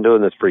because I've been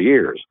doing this for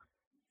years.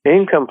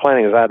 Income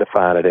planning, as I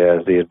define it,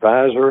 as the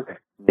advisor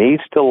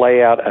needs to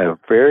lay out a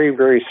very,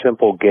 very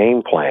simple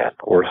game plan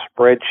or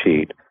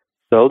spreadsheet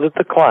so that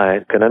the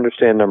client can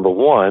understand, number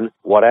one,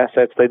 what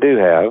assets they do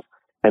have,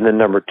 and then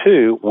number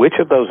two, which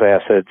of those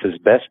assets is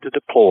best to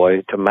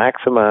deploy to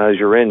maximize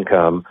your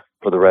income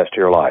for the rest of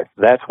your life.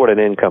 That's what an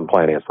income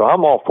plan is. So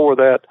I'm all for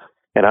that,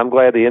 and I'm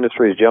glad the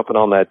industry is jumping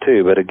on that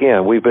too. But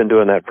again, we've been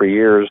doing that for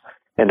years,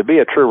 and to be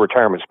a true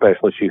retirement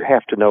specialist, you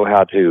have to know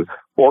how to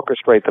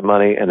orchestrate the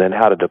money and then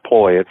how to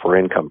deploy it for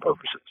income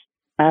purposes.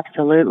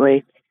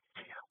 Absolutely.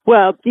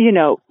 Well, you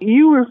know,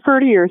 you refer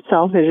to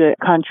yourself as a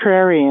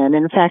contrarian.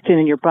 In fact,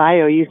 in your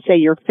bio, you say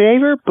your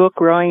favorite book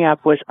growing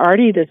up was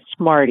Artie the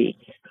Smarty.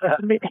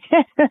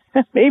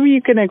 Maybe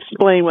you can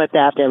explain what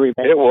that to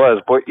everybody. It was.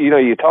 But, you know,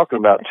 you're talking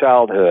about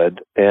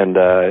childhood, and,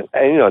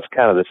 you know, it's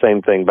kind of the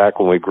same thing back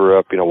when we grew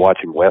up, you know,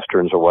 watching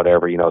Westerns or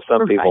whatever. You know,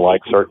 some people like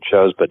certain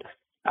shows, but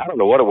I don't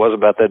know what it was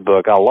about that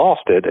book. I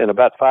lost it, and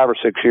about 5 or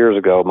 6 years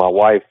ago, my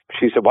wife,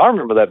 she said, well, I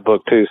remember that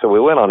book too. So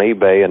we went on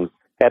eBay and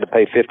had to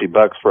pay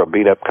 $50 for a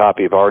beat-up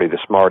copy of Artie the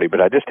Smarty,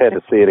 but I just had to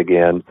see it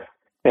again.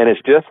 And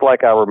it's just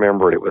like I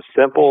remembered. It was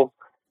simple,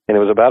 and it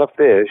was about a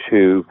fish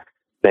who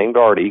named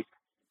Artie.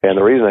 And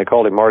the reason they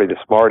called him Artie the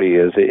Smarty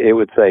is it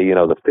would say, you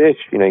know, the fish,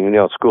 you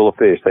know, school of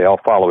fish, they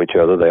all follow each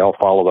other. They all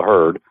follow the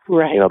herd.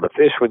 Right. You know, the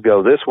fish would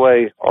go this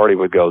way, Artie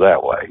would go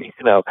that way.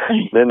 You know,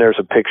 then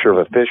there's a picture of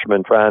a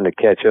fisherman trying to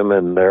catch him,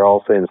 and they're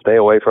all saying, stay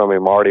away from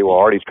him, Artie. Well,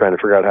 Artie's trying to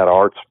figure out how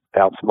to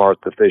outsmart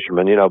the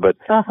fisherman, you know, but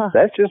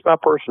that's just my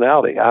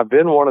personality. I've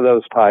been one of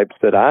those types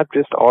that I've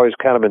just always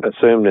kind of been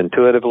assumed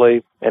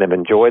intuitively and have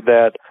enjoyed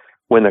that.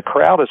 When the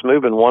crowd is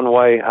moving one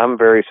way, I'm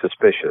very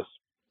suspicious.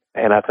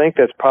 And I think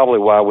that's probably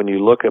why when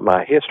you look at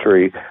my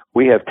history,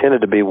 we have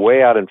tended to be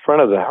way out in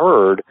front of the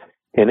herd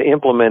in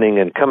implementing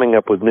and coming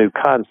up with new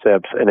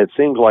concepts, and it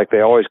seems like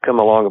they always come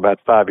along about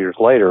 5 years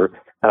later,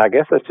 and I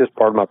guess that's just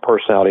part of my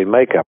personality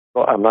makeup.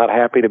 I'm not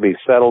happy to be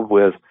settled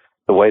with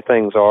the way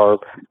things are.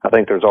 I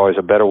think there's always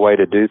a better way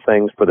to do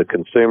things for the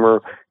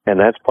consumer, and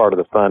that's part of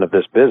the fun of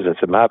this business,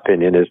 in my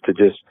opinion, is to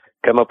just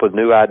come up with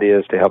new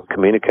ideas to help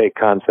communicate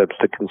concepts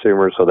to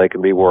consumers so they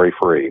can be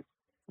worry-free.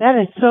 That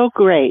is so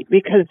great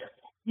because,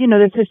 you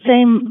know, it's the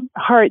same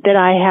heart that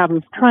I have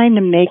of trying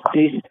to make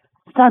these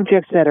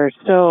subjects that are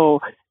so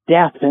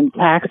death and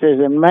taxes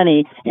and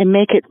money and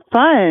make it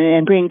fun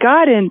and bring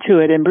God into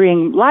it and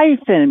bring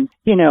life and,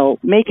 you know,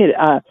 make it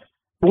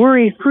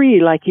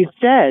worry-free, like you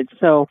said.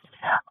 So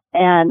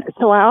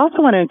I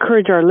also want to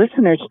encourage our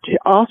listeners to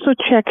also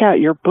check out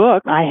your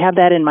book. I have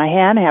that in my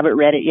hand. I haven't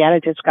read it yet. I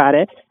just got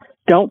it.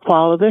 Don't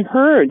Follow the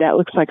Herd. That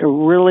looks like a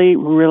really,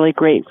 really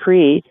great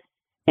free.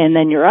 And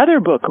then your other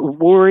book,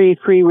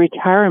 Worry-Free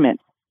Retirement.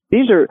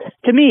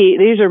 To me,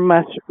 these are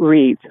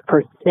must-reads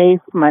for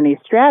safe money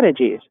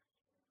strategies.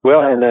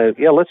 Well, and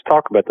let's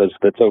talk about those.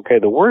 That's okay.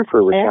 The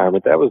Worry-Free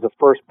Retirement, that was the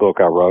first book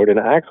I wrote, and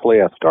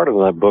actually I started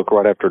on that book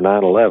right after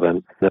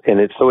 9/11, and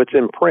it's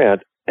in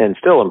print, and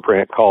still in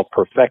print, called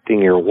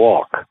Perfecting Your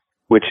Walk,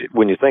 which,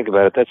 when you think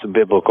about it, that's a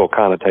biblical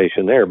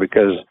connotation there,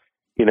 because,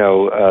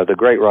 the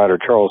great writer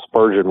Charles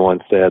Spurgeon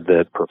once said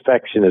that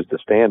perfection is the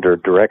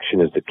standard,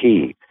 direction is the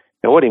key.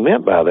 And what he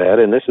meant by that,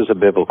 and this is a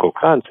biblical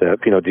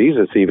concept,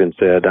 Jesus even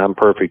said, I'm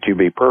perfect, you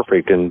be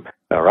perfect,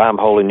 or I'm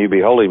holy and you be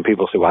holy. And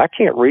people say, well, I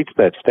can't reach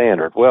that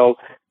standard. Well,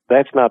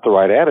 that's not the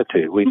right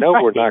attitude. We know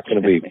we're not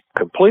going to be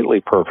completely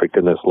perfect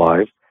in this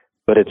life,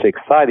 but it's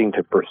exciting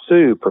to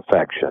pursue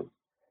perfection.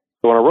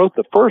 So when I wrote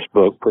the first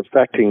book,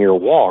 Perfecting Your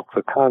Walk,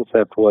 the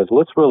concept was,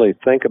 let's really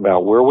think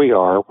about where we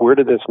are. Where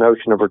did this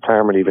notion of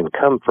retirement even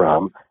come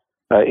from?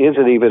 Is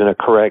it even a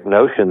correct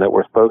notion that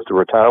we're supposed to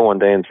retire one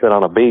day and sit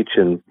on a beach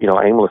and,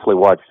 aimlessly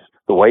watch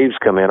the waves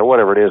come in or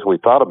whatever it is we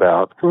thought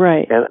about?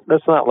 Right. And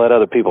let's not let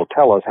other people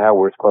tell us how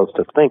we're supposed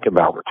to think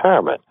about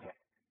retirement.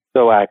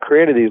 So I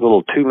created these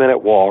little 2-minute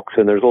walks,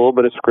 and there's a little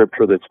bit of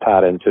scripture that's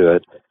tied into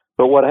it.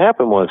 But what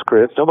happened was,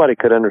 Kris, nobody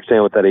could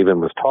understand what that even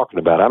was talking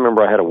about. I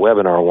remember I had a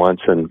webinar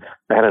once, and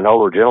I had an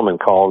older gentleman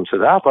call and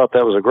said, I thought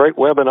that was a great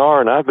webinar,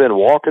 and I've been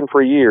walking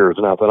for years.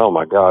 And I thought, oh,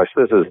 my gosh,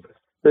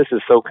 this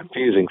is so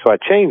confusing. So I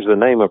changed the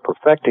name of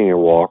Perfecting Your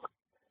Walk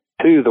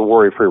to the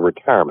Worry-Free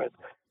Retirement.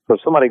 So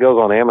if somebody goes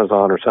on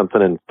Amazon or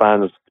something and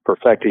finds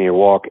Perfecting Your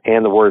Walk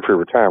and the Worry-Free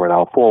Retirement,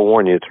 I'll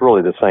forewarn you, it's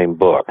really the same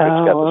book. It's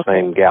got the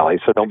same galley.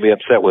 So don't be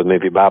upset with me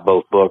if you buy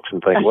both books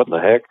and think, what in the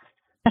heck?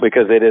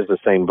 Because it is the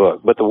same book.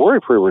 But the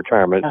Worry-Free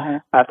Retirement,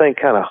 I think,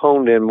 kind of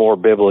honed in more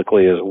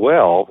biblically as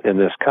well in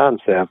this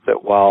concept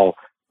that while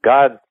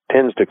God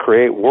tends to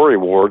create worry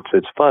wards,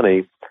 it's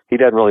funny, he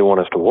doesn't really want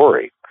us to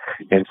worry.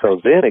 And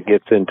so then it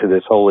gets into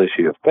this whole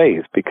issue of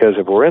faith, because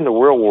if we're in the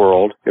real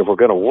world, if we're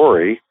going to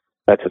worry,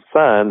 that's a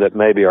sign that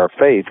maybe our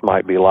faith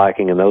might be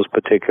lacking in those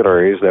particular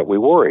areas that we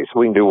worry. So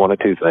we can do one of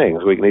two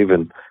things. We can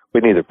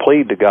either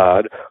plead to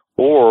God,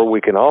 or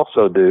we can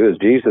also do, as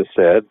Jesus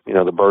said,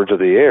 the birds of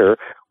the air,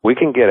 we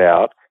can get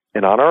out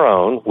and on our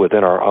own,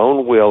 within our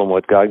own will and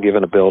what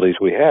God-given abilities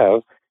we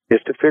have, is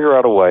to figure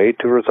out a way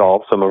to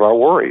resolve some of our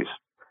worries.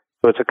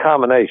 So it's a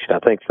combination. I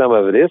think some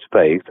of it is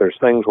faith. There's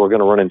things we're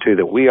going to run into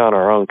that we on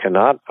our own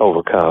cannot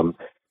overcome.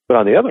 But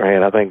on the other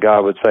hand, I think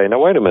God would say, no,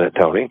 wait a minute,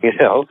 Tony,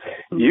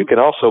 you can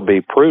also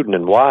be prudent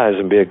and wise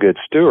and be a good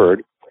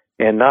steward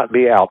and not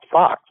be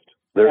outfoxed.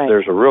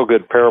 There's a real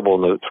good parable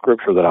in the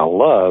scripture that I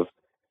love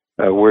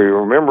where you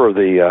remember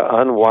the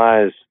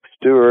unwise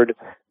steward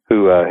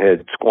who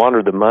had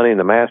squandered the money, and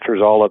the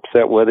master's all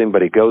upset with him,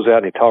 but he goes out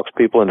and he talks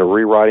people into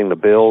rewriting the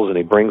bills, and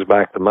he brings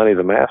back the money to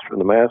the master,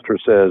 and the master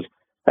says,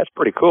 that's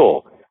pretty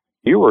cool.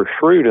 You were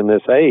shrewd in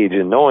this age,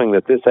 and knowing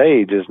that this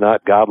age is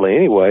not godly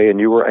anyway, and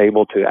you were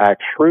able to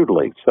act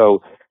shrewdly.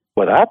 So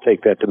what I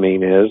take that to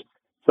mean is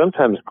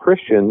sometimes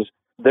Christians,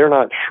 they're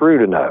not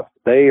shrewd enough.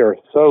 They are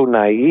so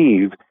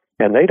naive,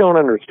 and they don't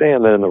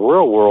understand that in the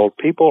real world,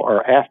 people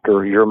are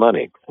after your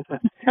money.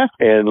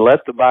 And let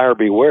the buyer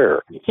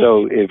beware.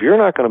 So if you're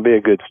not going to be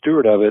a good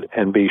steward of it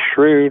and be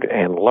shrewd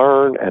and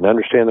learn and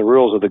understand the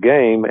rules of the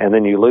game, and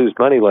then you lose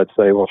money, let's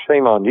say, well,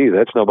 shame on you.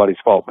 That's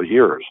nobody's fault but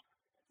yours.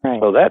 Right.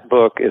 So that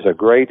book is a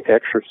great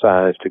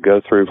exercise to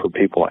go through for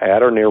people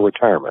at or near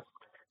retirement.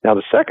 Now,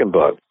 the second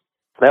book,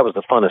 that was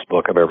the funnest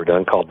book I've ever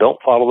done, called Don't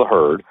Follow the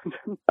Herd.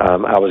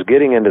 I was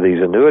getting into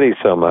these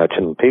annuities so much,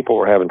 and people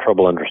were having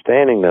trouble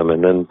understanding them,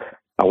 and then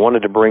I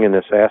wanted to bring in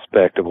this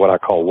aspect of what I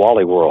call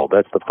Wally World.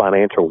 That's the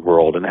financial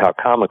world and how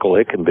comical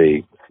it can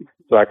be.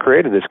 So I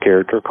created this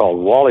character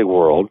called Wally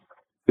World,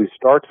 who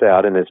starts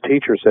out, and his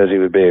teacher says he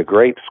would be a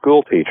great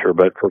school teacher,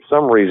 but for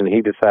some reason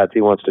he decides he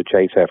wants to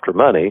chase after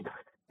money,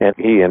 and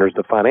he enters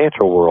the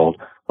financial world,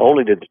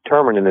 only to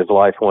determine in his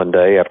life one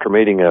day, after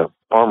meeting a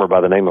farmer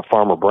by the name of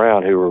Farmer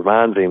Brown, who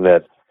reminds him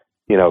that,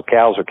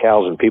 cows are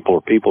cows and people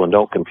are people, and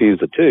don't confuse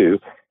the two.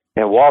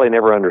 And Wally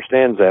never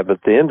understands that, but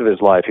at the end of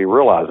his life, he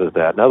realizes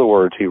that. In other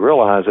words, he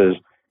realizes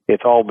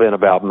it's all been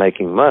about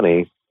making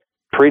money,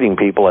 treating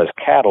people as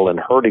cattle and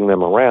herding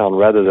them around,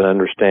 rather than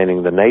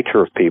understanding the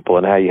nature of people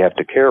and how you have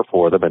to care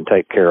for them and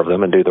take care of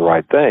them and do the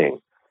right thing.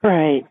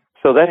 Right.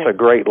 So that's a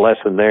great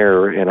lesson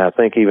there, and I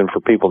think even for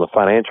people in the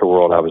financial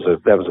world,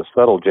 that was a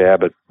subtle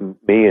jab at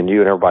me and you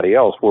and everybody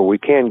else, where we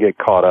can get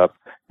caught up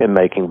in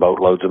making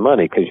boatloads of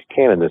money, because you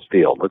can in this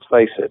field, let's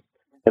face it.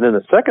 And then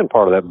the second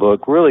part of that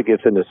book really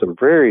gets into some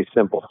very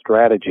simple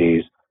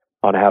strategies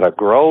on how to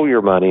grow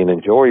your money and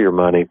enjoy your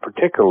money,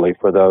 particularly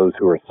for those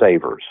who are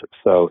savers.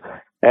 So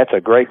that's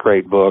a great,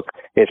 great book.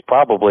 It's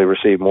probably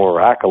received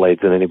more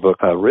accolades than any book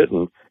I've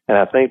written, and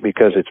I think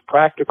because it's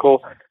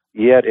practical,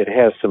 yet it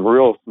has some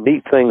real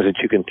neat things that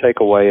you can take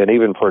away. And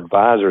even for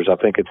advisors,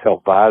 I think it's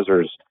helped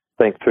advisors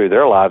think through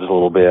their lives a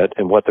little bit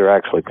and what they're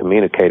actually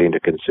communicating to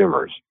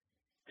consumers.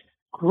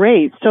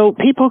 Great. So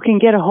people can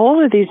get a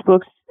hold of these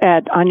books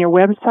on your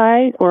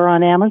website or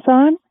on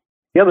Amazon?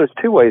 Yeah, there's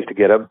two ways to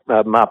get them.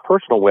 My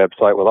personal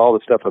website with all the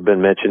stuff I've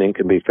been mentioning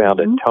can be found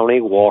at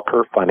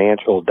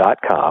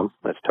TonyWalkerFinancial.com.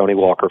 That's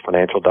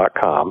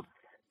TonyWalkerFinancial.com.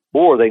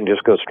 Or they can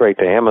just go straight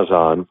to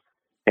Amazon.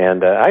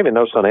 And I even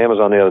noticed on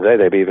Amazon the other day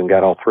they've even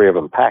got all three of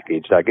them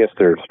packaged. I guess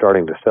they're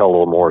starting to sell a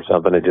little more or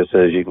something. It just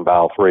says you can buy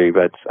all three,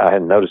 but I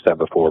hadn't noticed that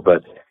before.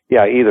 But,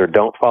 yeah, either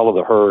Don't Follow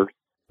the Herd,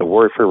 The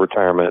Worry-Free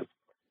Retirement,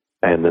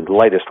 and the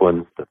latest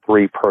one, The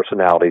Three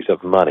Personalities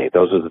of Money.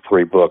 Those are the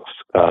three books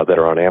that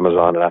are on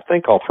Amazon, and I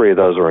think all three of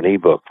those are in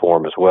ebook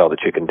form as well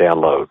that you can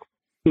download.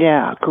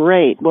 Yeah,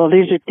 great. Well,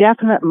 these are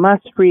definite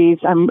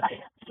must-reads. I'm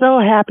so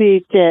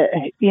happy to,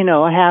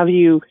 have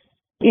you,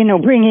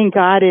 bringing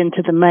God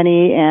into the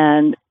money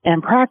and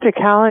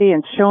practicality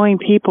and showing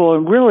people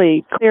in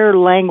really clear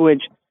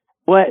language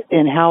what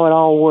and how it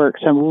all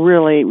works. I'm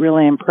really,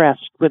 really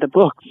impressed with the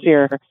books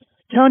here.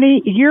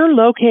 Tony, you're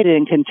located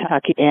in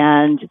Kentucky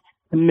and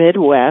the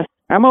Midwest.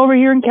 I'm over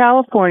here in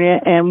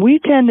California, and we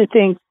tend to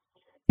think,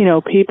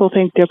 people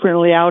think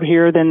differently out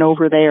here than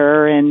over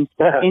there. And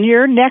in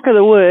your neck of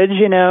the woods,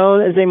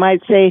 as they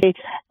might say,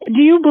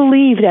 do you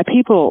believe that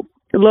people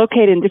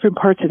located in different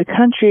parts of the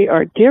country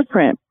are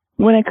different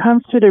when it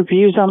comes to their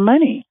views on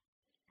money?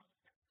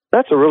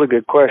 That's a really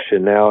good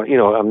question. Now,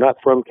 I'm not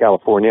from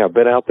California. I've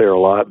been out there a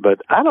lot,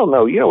 but I don't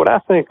know. What I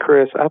think,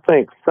 Kris? I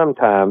think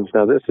sometimes,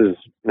 now this is,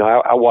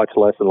 I watch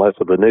less and less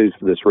of the news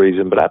for this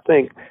reason, but I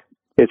think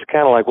it's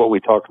kind of like what we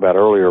talked about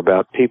earlier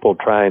about people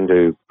trying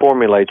to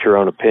formulate your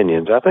own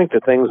opinions. I think the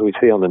things we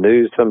see on the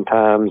news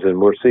sometimes, and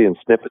we're seeing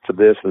snippets of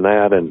this and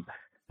that, and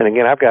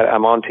again,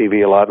 I'm on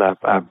TV a lot, and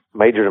I've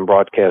majored in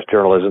broadcast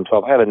journalism, so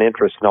I've had an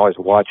interest in always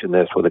watching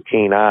this with a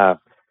keen eye.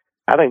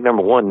 I think,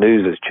 number one,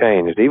 news has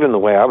changed. Even the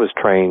way I was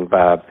trained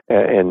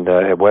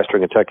at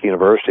Western Kentucky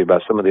University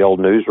by some of the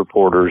old news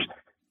reporters,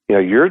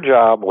 your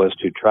job was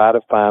to try to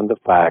find the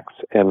facts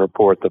and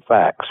report the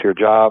facts. Your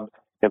job,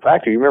 in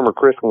fact, if you remember,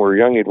 Kris, when we were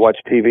young, you'd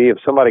watch TV.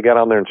 If somebody got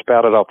on there and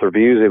spouted off their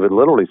views, they would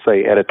literally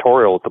say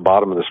editorial at the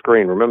bottom of the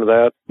screen. Remember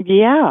that?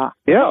 Yeah.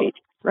 Yeah.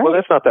 Right. Well,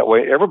 that's not that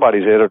way.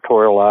 everybody's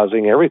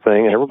editorializing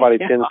everything, and everybody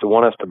tends to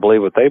want us to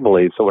believe what they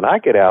believe. So when I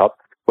get out,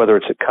 whether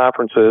it's at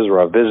conferences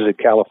or I visited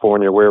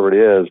California, wherever it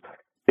is,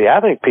 I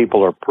think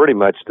people are pretty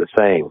much the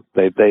same.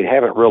 They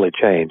haven't really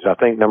changed. I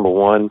think, number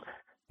one,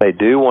 they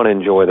do want to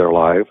enjoy their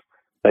life.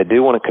 They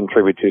do want to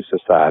contribute to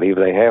society. If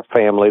they have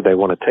family, they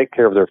want to take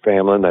care of their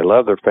family, and they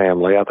love their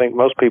family. I think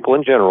most people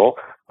in general,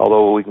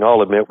 although we can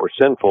all admit we're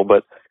sinful,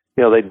 but,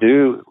 they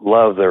do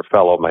love their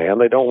fellow man.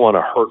 They don't want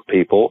to hurt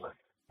people.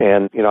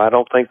 And, I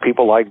don't think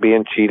people like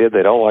being cheated.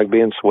 They don't like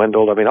being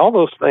swindled. I mean, all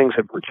those things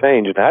have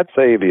changed. And I'd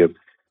say if you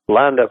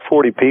lined up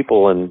 40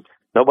 people and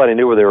nobody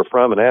knew where they were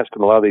from and asked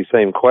them a lot of these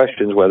same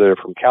questions, whether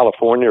they're from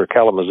California or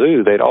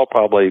Kalamazoo, they'd all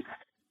probably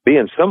be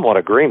in somewhat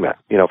agreement.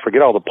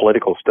 Forget all the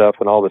political stuff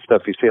and all the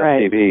stuff you see on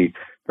TV.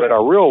 But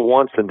our real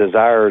wants and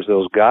desires,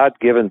 those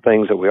God-given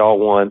things that we all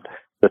want,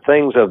 the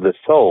things of the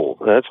soul,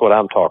 that's what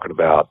I'm talking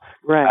about.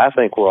 Right. I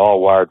think we're all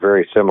wired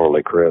very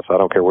similarly, Kris. I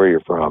don't care where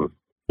you're from.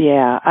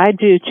 Yeah, I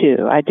do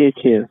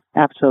too.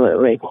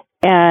 Absolutely.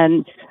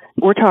 And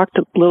we talked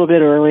a little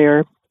bit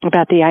earlier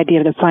about the idea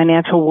of the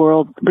financial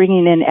world,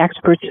 bringing in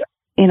experts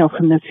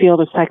from the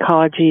field of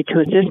psychology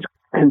to assist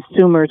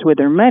consumers with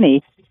their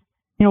money.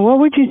 What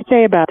would you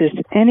say about this?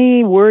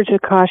 Any words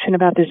of caution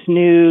about this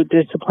new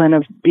discipline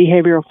of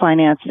behavioral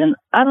finance? And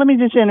let me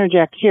just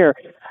interject here.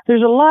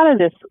 There's a lot of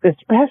this,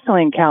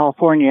 especially in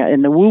California,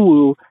 in the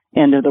woo-woo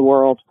end of the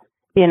world.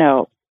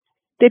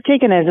 They've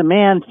taken as a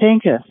man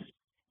thinketh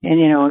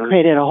and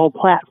created a whole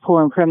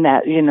platform from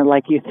that,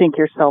 like you think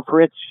yourself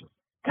rich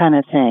kind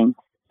of thing.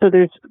 So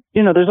there's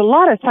a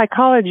lot of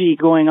psychology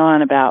going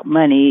on about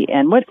money,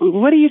 and what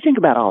do you think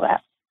about all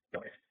that?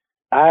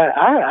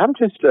 I'm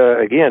just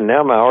again,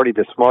 now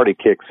the smarty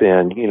kicks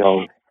in.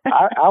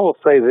 I will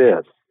say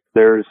this: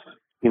 there's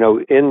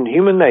in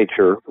human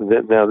nature.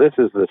 Now this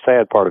is the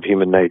sad part of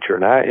human nature,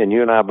 and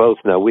you and I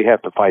both know we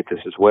have to fight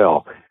this as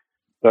well.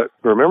 But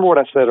remember what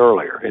I said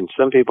earlier, and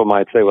some people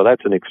might say, "Well,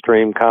 that's an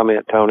extreme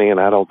comment, Tony,"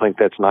 and I don't think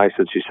that's nice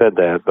that you said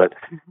that. But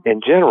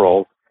in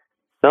general,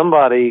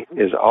 somebody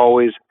is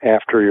always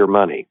after your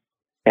money,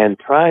 and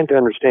trying to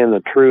understand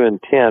the true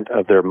intent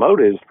of their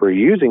motives for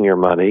using your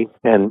money.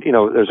 And,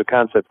 there's a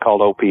concept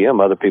called OPM,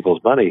 other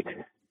people's money.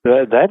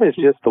 That is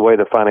just the way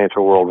the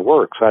financial world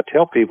works. I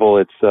tell people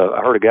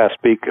I heard a guy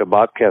speak,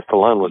 Bob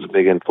Castellan was a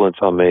big influence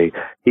on me.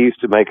 He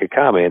used to make a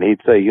comment.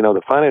 He'd say,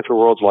 the financial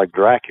world's like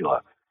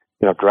Dracula.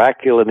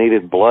 Dracula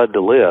needed blood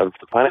to live.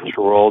 The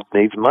financial world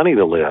needs money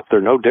to live.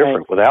 They're no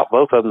different. Right. Without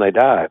both of them, they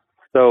die.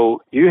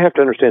 So you have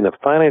to understand the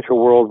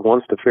financial world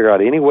wants to figure out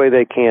any way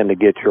they can to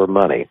get your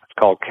money. It's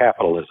called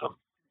capitalism.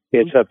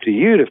 It's up to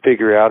you to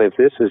figure out if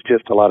this is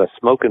just a lot of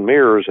smoke and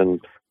mirrors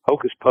and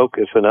hocus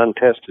pocus and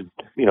untested,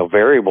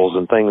 variables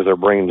and things they're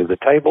bringing to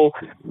the table,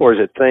 or is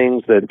it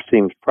things that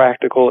seem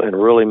practical and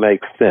really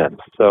make sense?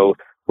 So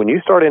when you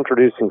start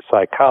introducing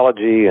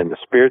psychology and the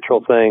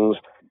spiritual things,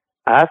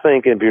 I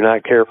think if you're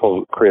not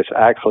careful, Kris,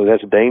 actually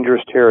that's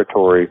dangerous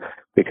territory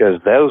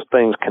because those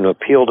things can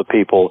appeal to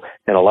people,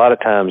 and a lot of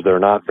times they're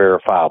not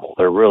verifiable.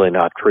 They're really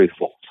not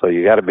truthful. So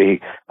you got to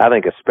be, I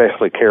think,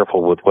 especially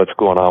careful with what's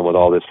going on with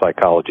all this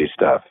psychology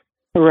stuff.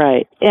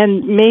 Right.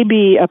 And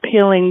maybe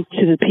appealing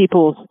to the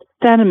people's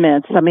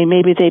sentiments. I mean,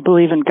 maybe they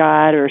believe in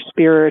God or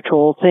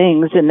spiritual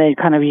things, and they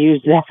kind of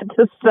use that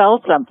to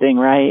sell something,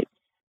 right?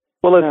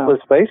 Well,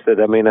 let's face it.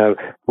 I mean,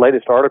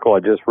 latest article I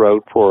just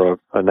wrote for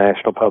a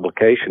national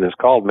publication is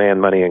called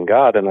Man, Money, and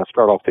God, and I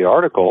start off the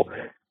article,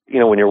 you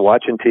know, when you're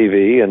watching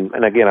TV, and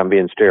again, I'm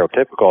being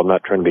stereotypical, I'm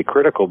not trying to be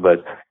critical,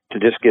 but to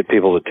just get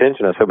people's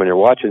attention, I said, when you're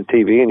watching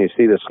TV and you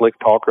see the slick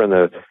talker in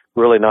the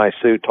really nice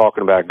suit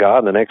talking about God,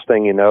 and the next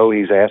thing you know,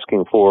 he's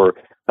asking for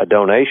a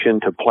donation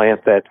to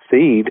plant that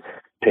seed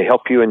to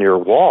help you in your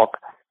walk.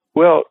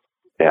 Well,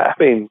 yeah,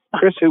 I mean,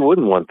 Kris, who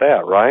wouldn't want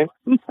that, right?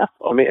 No.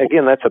 I mean,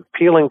 again, that's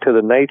appealing to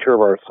the nature of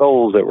our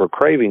souls that we're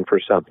craving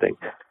for something.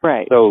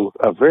 Right. So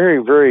a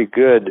very, very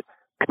good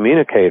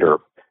communicator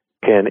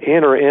can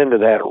enter into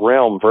that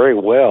realm very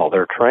well.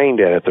 They're trained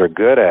at it. They're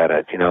good at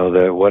it. You know,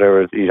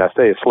 I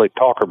say a slick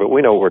talker, but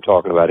we know what we're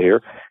talking about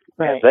here.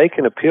 Right. And they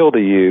can appeal to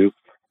you,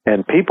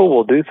 and people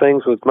will do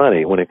things with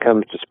money when it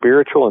comes to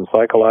spiritual and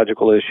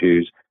psychological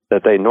issues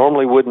that they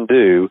normally wouldn't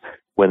do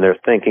when they're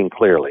thinking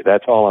clearly.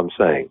 That's all I'm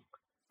saying.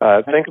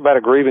 Think about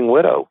a grieving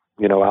widow.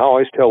 You know, I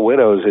always tell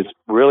widows it's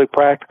really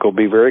practical.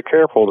 Be very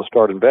careful to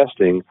start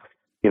investing,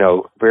 you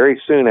know,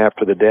 very soon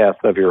after the death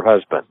of your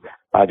husband.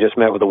 I just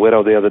met with a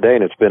widow the other day,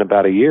 and it's been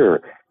about a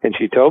year, and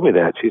she told me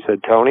that. She said,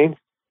 Tony,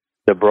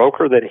 the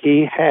broker that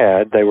he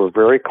had, they were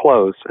very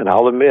close, and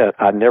I'll admit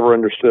I never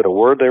understood a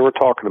word they were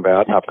talking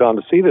about. I've gone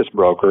to see this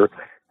broker,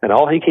 and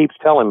all he keeps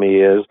telling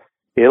me is,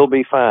 it'll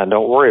be fine,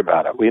 don't worry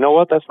about it. Well, you know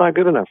what? That's not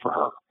good enough for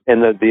her.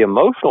 And the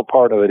emotional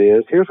part of it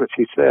is, here's what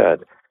she said.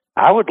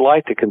 I would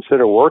like to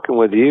consider working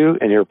with you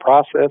and your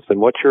process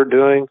and what you're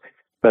doing,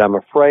 but I'm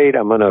afraid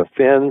I'm going to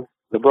offend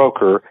the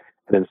broker,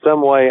 and in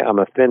some way I'm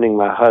offending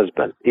my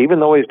husband, even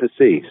though he's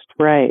deceased.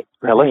 Right.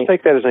 Now, let's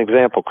take that as an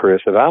example,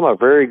 Kris. If I'm a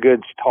very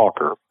good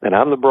talker, and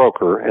I'm the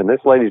broker, and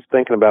this lady's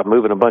thinking about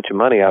moving a bunch of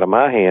money out of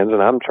my hands,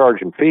 and I'm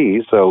charging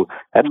fees, so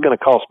that's going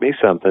to cost me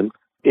something.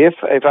 If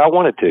I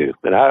wanted to,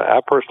 and I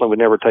personally would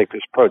never take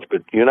this approach,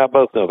 but you and I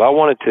both know, if I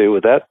wanted to,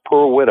 with that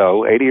poor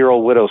widow,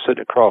 80-year-old widow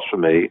sitting across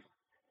from me,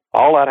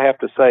 all I'd have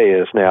to say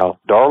is, now,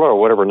 Darla, or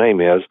whatever her name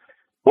is,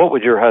 what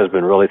would your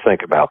husband really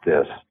think about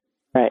this?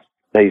 Right.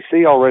 Now, you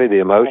see already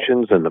the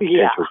emotions and the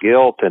potential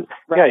guilt, and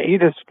you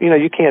just,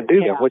 you can't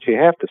do that. What you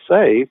have to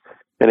say,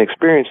 an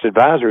experienced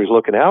advisor who's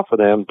looking out for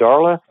them,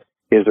 Darla,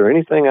 is there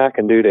anything I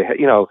can do to,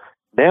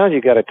 now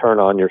you got to turn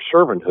on your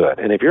servanthood.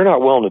 And if you're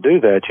not willing to do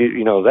that,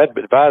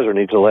 that advisor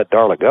needs to let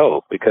Darla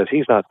go because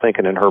he's not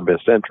thinking in her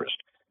best interest.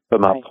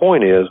 But my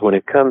point is, when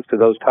it comes to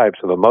those types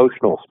of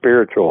emotional,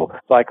 spiritual,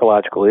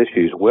 psychological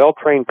issues,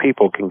 well-trained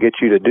people can get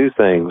you to do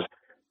things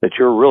that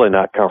you're really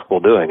not comfortable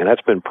doing. And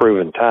that's been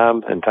proven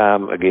time and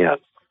time again.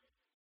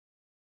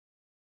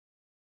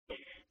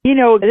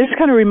 This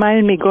kind of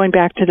reminded me, going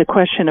back to the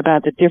question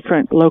about the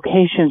different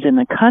locations in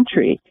the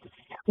country,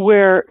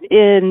 where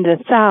in the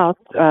South,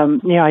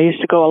 I used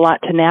to go a lot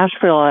to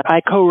Nashville.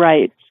 I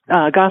co-write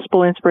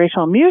gospel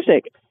inspirational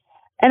music.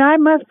 And I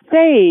must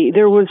say,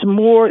 there was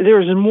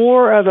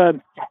more of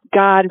a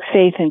God,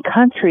 faith, and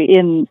country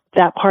in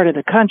that part of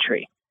the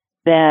country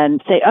than,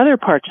 say, other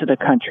parts of the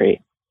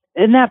country.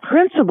 And that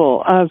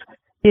principle of,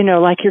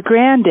 like your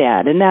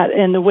granddad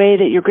and the way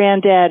that your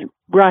granddad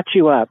brought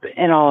you up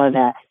and all of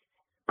that.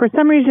 For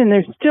some reason,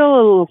 there's still a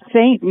little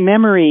faint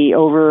memory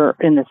over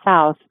in the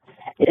South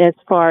as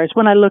far as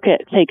when I look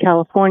at, say,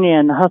 California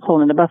and the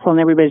hustle and the bustle and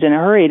everybody's in a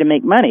hurry to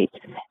make money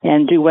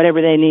and do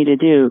whatever they need to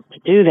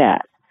do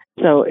that.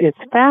 So it's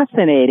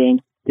fascinating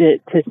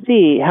to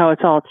see how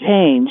it's all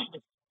changed.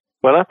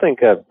 Well, I think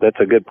that's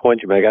a good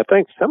point you make. I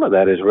think some of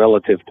that is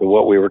relative to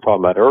what we were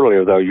talking about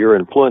earlier, though. You're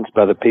influenced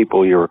by the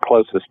people you were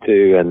closest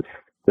to, and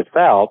the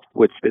South,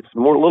 which it's a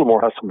little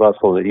more hustle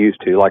bustle than it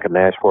used to, like a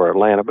Nashville or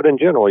Atlanta. But in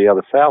general,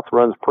 the South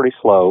runs pretty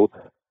slow.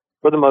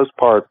 For the most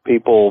part,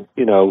 people,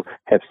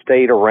 have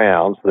stayed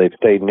around. So they've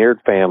stayed near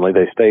family.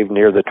 They stayed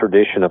near the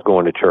tradition of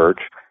going to church,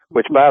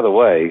 which, by the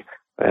way,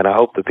 and I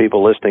hope the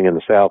people listening in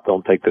the South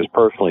don't take this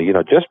personally,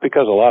 just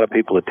because a lot of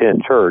people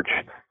attend church,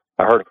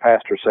 I heard a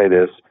pastor say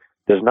this,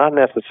 does not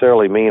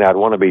necessarily mean I'd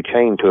want to be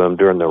chained to him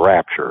during the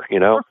rapture,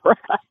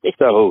 Right.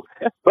 So,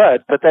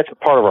 but that's a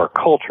part of our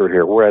culture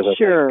here. Whereas I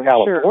think in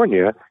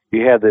California,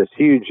 you have this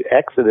huge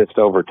exodus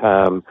over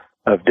time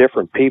of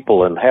different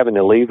people and having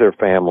to leave their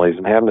families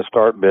and having to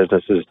start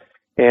businesses.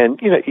 And,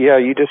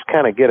 you just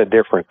kind of get a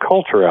different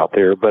culture out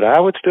there. But I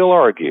would still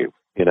argue,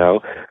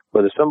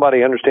 whether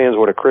somebody understands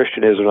what a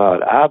Christian is or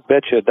not, I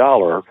bet you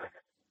 $1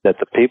 that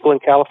the people in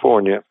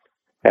California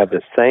have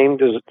the same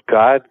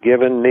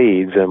God-given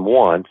needs and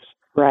wants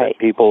that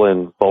people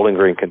in Bowling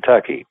Green,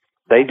 Kentucky.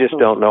 They just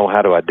don't know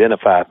how to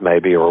identify it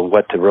maybe or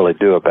what to really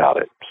do about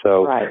it.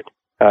 So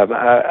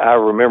I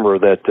remember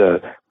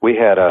that we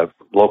had a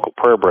local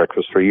prayer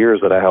breakfast for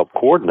years that I helped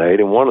coordinate,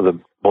 and one of the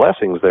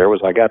blessings there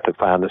was I got to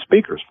find the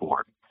speakers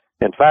for it.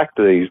 In fact,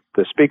 the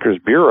Speaker's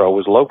Bureau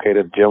was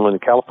located, a gentleman in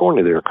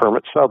California there,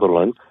 Kermit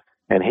Sutherland,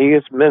 and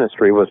his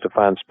ministry was to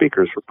find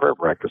speakers for prayer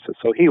breakfasts.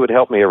 So he would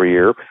help me every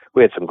year.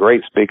 We had some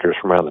great speakers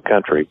from around the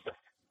country.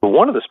 But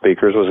one of the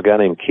speakers was a guy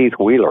named Keith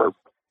Wheeler,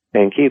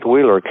 and Keith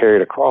Wheeler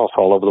carried a cross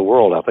all over the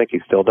world. I think he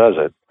still does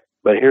it.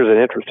 But here's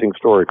an interesting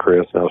story,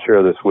 Kris, and I'll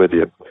share this with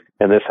you.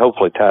 And this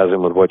hopefully ties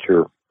in with what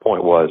your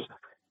point was.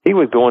 He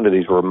would go into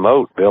these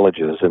remote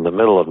villages in the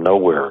middle of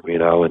nowhere, you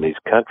know, in these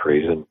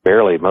countries, and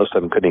barely, most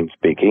of them couldn't even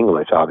speak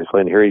English,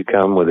 obviously. And here he'd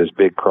come with his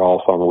big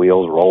cross on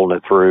wheels, rolling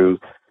it through.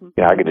 You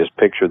know, I could just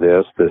picture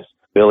this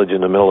village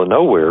in the middle of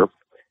nowhere.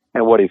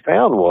 And what he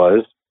found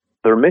was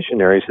their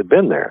missionaries had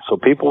been there. So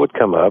people would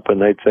come up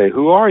and they'd say,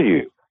 "Who are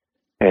you?"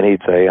 And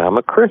he'd say, "I'm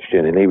a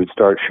Christian." And he would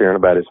start sharing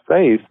about his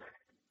faith.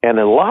 And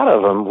a lot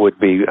of them would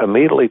be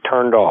immediately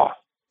turned off.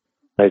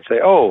 They'd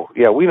say, "Oh,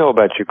 yeah, we know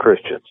about you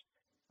Christians."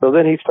 So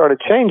then he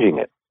started changing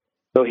it.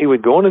 So he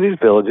would go into these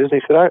villages.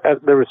 And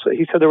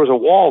he said there was a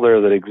wall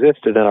there that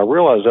existed, and I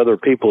realized other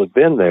people had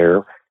been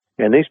there,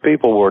 and these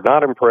people were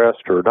not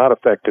impressed or not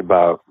affected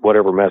by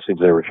whatever message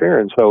they were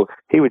sharing. So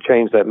he would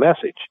change that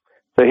message.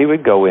 So he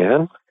would go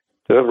in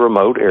to a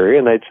remote area,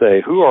 and they'd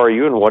say, "Who are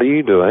you and what are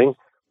you doing?"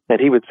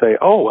 And he would say,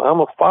 "Oh, I'm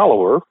a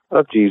follower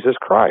of Jesus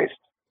Christ."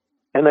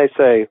 And they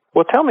say,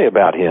 "Well, tell me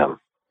about him.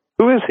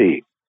 Who is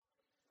he?"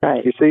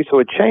 Right. You see, so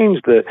it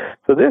changed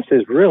so this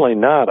is really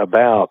not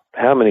about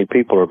how many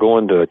people are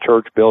going to a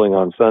church building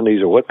on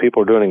Sundays or what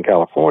people are doing in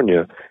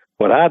California.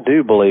 What I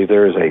do believe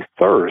there is a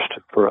thirst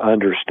for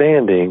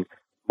understanding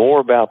more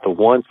about the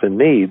wants and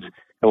needs.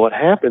 And what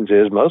happens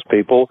is most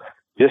people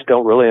just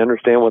don't really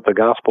understand what the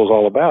gospel is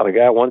all about. A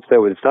guy once said,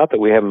 it's not that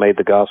we haven't made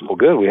the gospel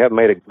good. We haven't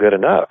made it good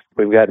enough.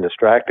 We've gotten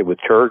distracted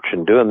with church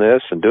and doing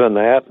this and doing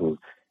that.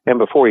 And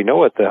before you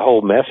know it, the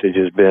whole message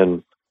has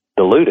been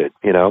diluted,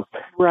 you know.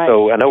 Right.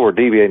 So I know we're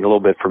deviating a little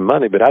bit from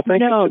money, but I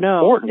think it's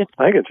important.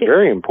 I think it's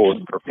very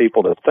important for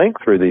people to think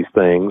through these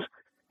things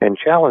and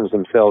challenge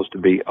themselves to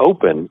be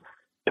open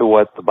to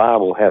what the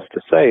Bible has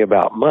to say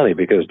about money,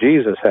 because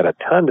Jesus had a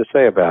ton to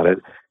say about it.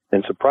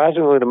 And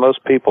surprisingly to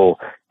most people,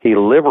 he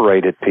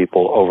liberated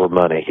people over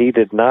money. He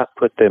did not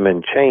put them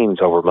in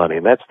chains over money.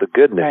 And that's the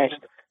good news. Right.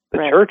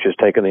 The church has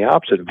taken the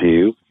opposite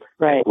view.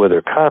 Right. With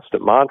their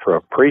constant mantra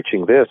of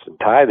preaching this and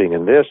tithing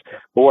and this.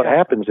 But what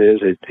happens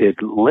is it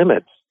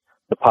limits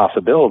the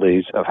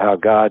possibilities of how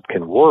God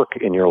can work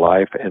in your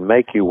life and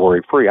make you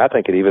worry-free. I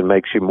think it even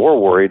makes you more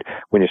worried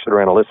when you sit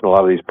around and listen to a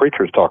lot of these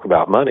preachers talk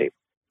about money.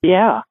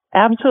 Yeah,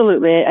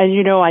 absolutely. And,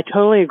 you know, I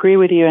totally agree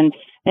with you. And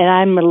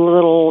I'm a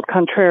little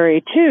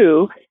contrary,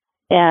 too.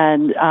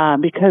 And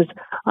because,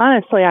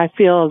 honestly, I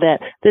feel that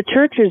the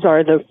churches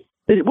are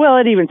well,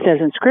 it even says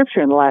in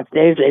Scripture in the last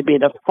days they'd be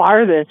the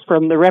farthest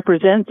from the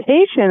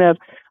representation of,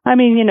 I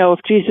mean, you know,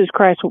 if Jesus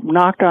Christ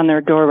knocked on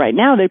their door right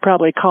now, they'd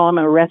probably call him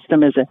and arrest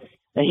him as a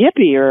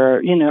hippie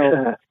or, you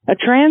know, a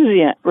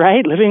transient,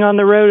 right, living on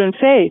the road in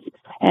faith.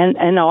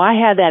 And no, I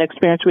had that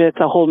experience with,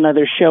 it's a whole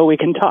nother show we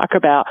can talk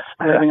about,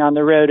 living on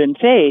the road in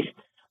faith.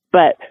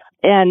 But,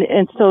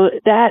 and so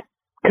that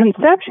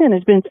conception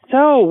has been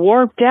so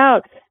warped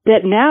out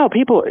that now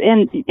people,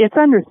 and it's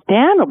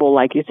understandable,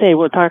 like you say,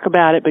 we'll talk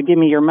about it, but give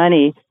me your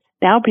money.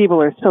 Now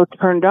people are so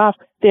turned off,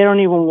 they don't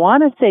even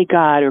want to say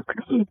God or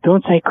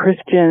don't say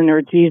Christian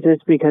or Jesus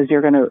because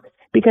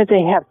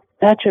they have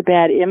such a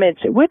bad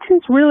image, which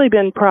has really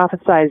been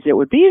prophesied it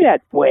would be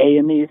that way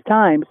in these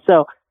times.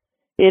 So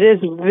it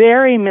is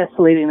very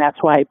misleading. That's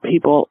why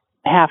people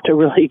have to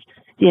really,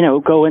 you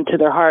know, go into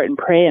their heart and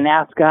pray and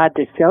ask God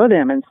to show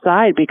them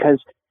inside, because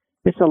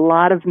there's a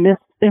lot of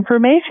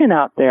misinformation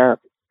out there.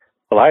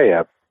 Well,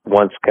 I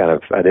once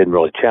I didn't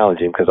really challenge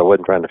him because I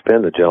wasn't trying to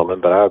offend the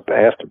gentleman, but I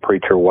asked a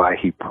preacher why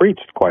he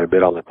preached quite a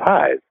bit on the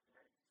tithe.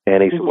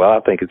 And he said, well, I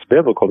think it's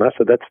biblical. And I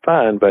said, that's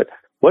fine, but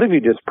what if you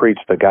just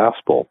preached the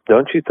gospel?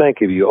 Don't you think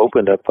if you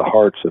opened up the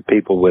hearts of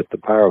people with the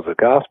power of the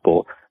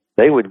gospel,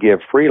 they would give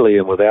freely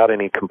and without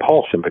any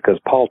compulsion? Because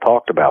Paul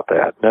talked about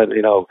that. Now,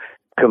 you know,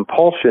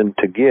 compulsion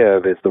to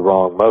give is the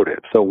wrong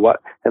motive. So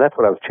and that's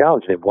what I was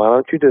challenging him. Why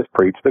don't you just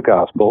preach the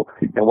gospel,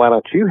 and why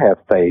don't you have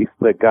faith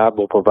that God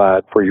will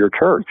provide for your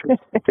church?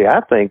 See,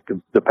 I think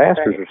the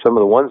pastors are some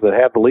of the ones that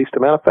have the least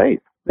amount of faith.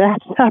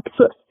 That's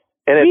absolutely.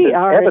 And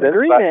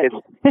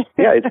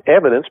it's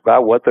evidenced by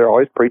what they're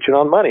always preaching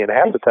on money. And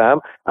half the time,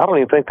 I don't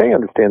even think they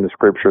understand the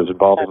scriptures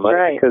involving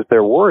money, because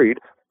they're worried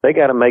they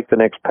got to make the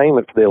next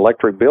payment for the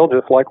electric bill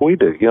just like we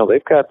do. You know,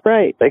 they got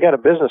a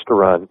business to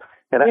run.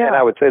 And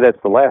I would say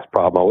that's the last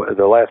problem,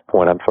 the last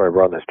point. I'm sorry I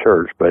brought this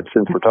church, but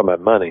since we're talking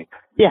about money,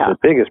 the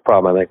biggest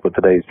problem I think with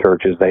today's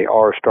church is they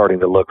are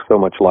starting to look so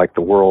much like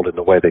the world in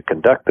the way they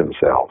conduct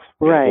themselves,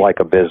 like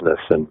a business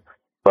and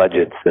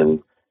budgets.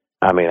 And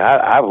I mean,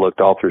 I've looked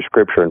all through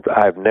Scripture, and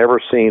I've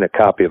never seen a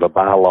copy of the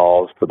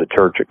bylaws for the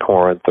church at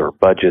Corinth or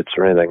budgets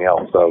or anything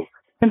else. So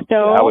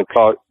I would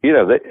call,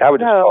 I would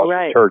just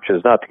call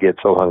churches not to get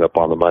so hung up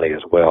on the money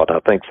as well. And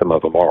I think some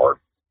of them are.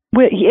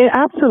 Well, yeah,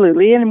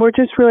 absolutely, and we're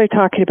just really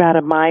talking about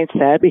a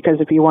mindset, because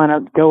if you want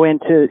to go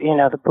into,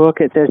 the book,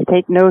 it says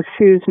take no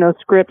shoes, no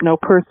script, no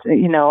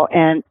person,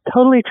 and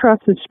totally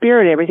trust the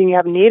Spirit. Everything you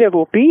have need of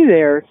will be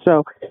there.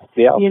 So,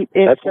 yeah,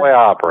 that's the way I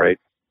operate.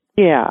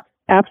 Yeah,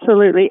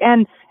 absolutely,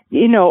 and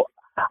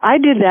I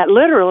did that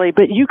literally,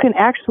 but you can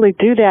actually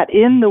do that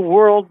in the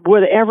world,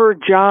 whatever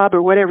job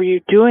or whatever you're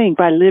doing,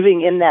 by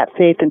living in that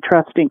faith and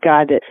trusting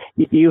God that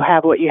you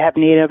have what you have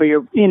need of,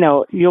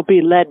 or you'll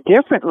be led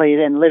differently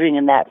than living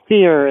in that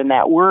fear and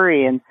that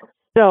worry. And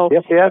so,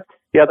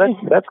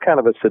 that's kind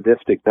of a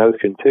sadistic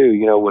notion too.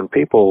 When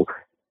people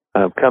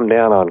come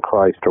down on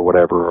Christ or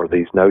whatever, or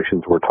these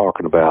notions we're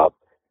talking about,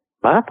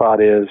 my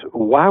thought is,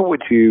 why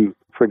would you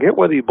forget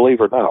whether you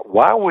believe or not?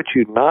 Why would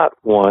you not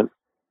want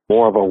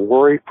more of a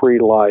worry-free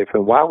life,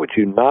 and why would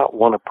you not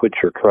want to put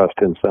your trust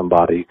in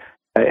somebody?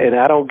 And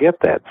I don't get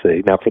that,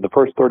 see. Now, for the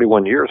first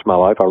 31 years of my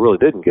life, I really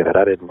didn't get it.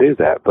 I didn't do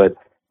that. But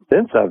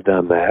since I've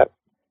done that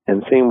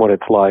and seen what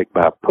it's like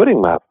by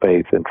putting my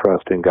faith and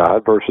trust in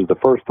God versus the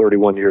first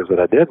 31 years that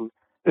I didn't,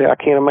 I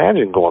can't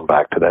imagine going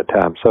back to that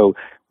time. So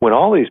when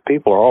all these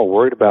people are all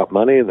worried about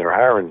money and they're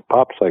hiring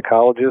pop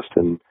psychologists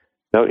and,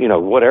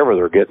 whatever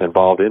they're getting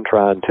involved in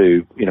trying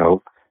to,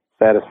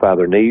 satisfy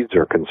their needs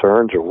or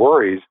concerns or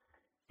worries,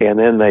 and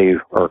then they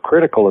are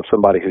critical of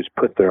somebody who's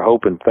put their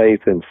hope and faith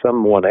in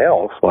someone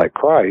else like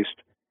Christ,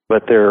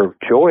 but they're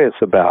joyous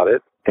about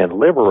it and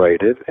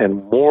liberated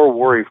and more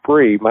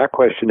worry-free. My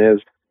question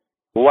is,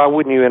 why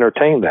wouldn't you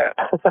entertain that?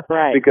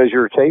 Right. Because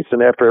you're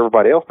chasing after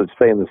everybody else that's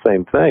saying the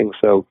same thing.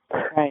 So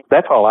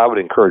That's all I would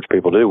encourage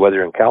people to do, whether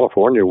you're in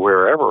California or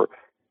wherever.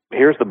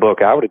 Here's the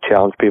book I would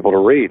challenge people to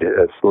read.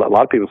 A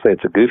lot of people say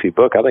it's a goofy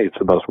book. I think it's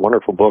the most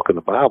wonderful book in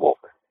the Bible.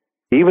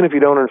 Even if you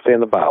don't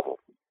understand the Bible,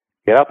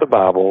 get out the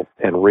Bible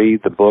and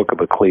read the book of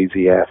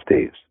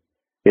Ecclesiastes.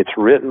 It's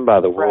written by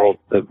the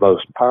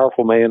most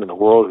powerful man in the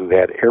world who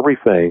had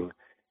everything.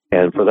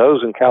 And for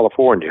those in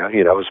California,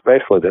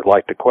 especially that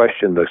like to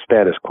question the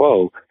status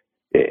quo,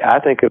 I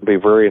think it would be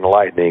very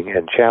enlightening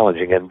and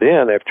challenging. And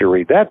then after you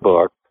read that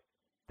book,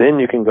 then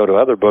you can go to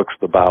other books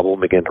of the Bible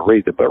and begin to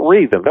read them. But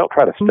read them. Don't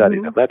try to study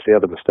them. That's the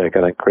other mistake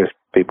I think, Kris,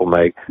 people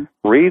make.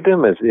 Read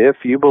them as if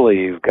you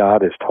believe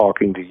God is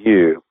talking to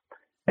you.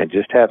 And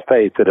just have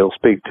faith that He'll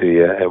speak to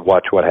you and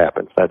watch what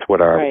happens. That's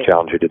what I would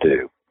challenge you to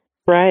do.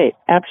 Right,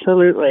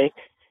 absolutely.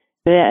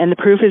 Yeah, and the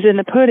proof is in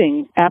the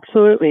pudding,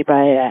 absolutely,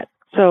 by that.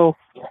 So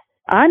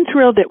I'm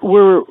thrilled that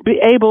we're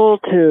able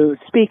to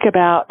speak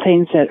about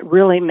things that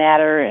really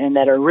matter and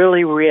that are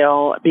really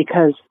real,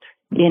 because,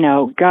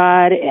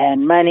 God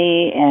and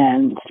money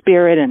and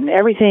spirit and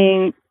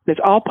everything is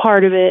all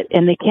part of it,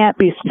 and they can't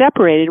be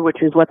separated,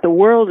 which is what the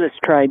world has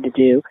tried to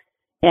do.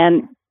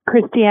 And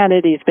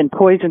Christianity has been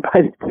poisoned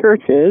by the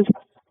churches,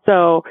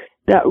 so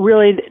that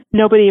really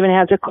nobody even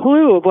has a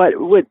clue of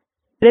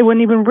they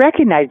wouldn't even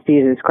recognize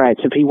Jesus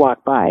Christ if He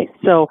walked by.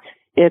 So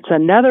it's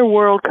another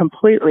world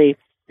completely.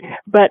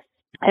 But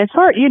as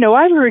far,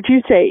 I've heard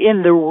you say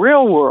in the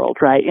real world,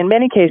 right? In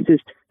many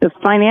cases, the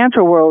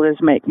financial world is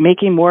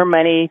making more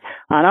money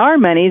on our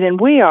money than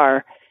we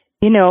are,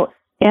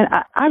 and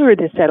I've heard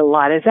this said a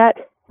lot.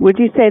 Would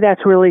you say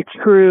that's really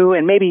true?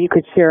 And maybe you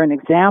could share an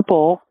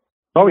example.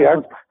 Oh,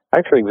 yeah.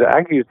 Actually,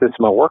 I use this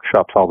in my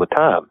workshops all the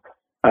time.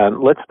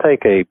 Let's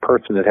take a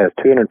person that has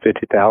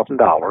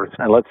 $250,000,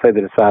 and let's say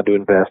they decide to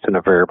invest in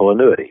a variable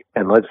annuity.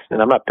 And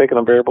I'm not picking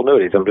on variable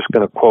annuities. I'm just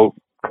going to quote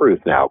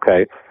truth now,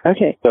 okay?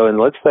 Okay. So, and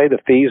let's say the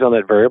fees on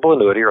that variable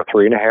annuity are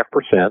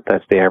 3.5%.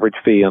 That's the average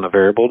fee on a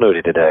variable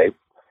annuity today.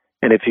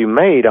 And if you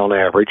made, on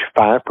average,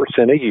 5%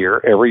 a year,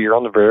 every year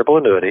on the variable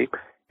annuity,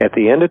 at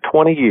the end of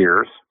 20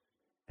 years,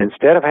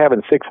 instead of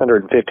having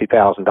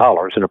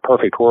 $650,000 in a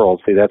perfect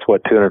world, see, that's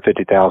what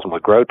 $250,000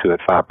 would grow to at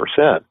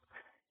 5%.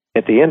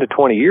 At the end of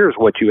 20 years,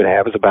 what you would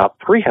have is about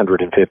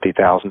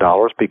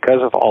 $350,000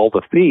 because of all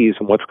the fees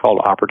and what's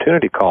called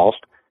opportunity cost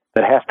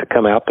that has to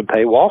come out to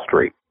pay Wall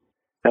Street.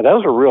 Now,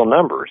 those are real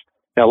numbers.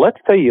 Now, let's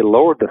say you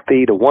lowered the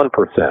fee to 1%.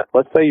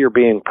 Let's say you're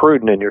being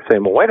prudent and you're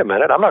saying, well, wait a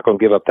minute, I'm not going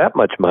to give up that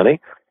much money.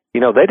 They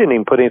didn't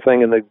even put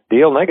anything in the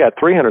deal, and they got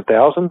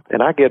 $300,000,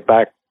 and I get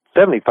back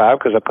 $75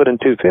 because I put in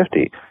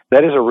 $250.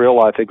 That is a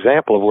real-life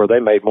example of where they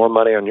made more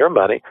money on your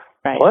money.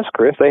 Right. Plus,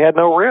 Kris, they had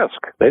no risk.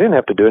 They didn't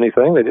have to do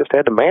anything. They just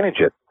had to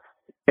manage it.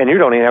 And you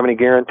don't even have any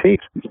guarantees.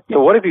 So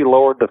what if you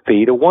lowered the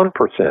fee to 1%?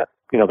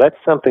 That's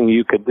something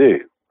you could do,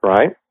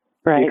 right?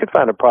 Right. You could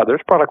find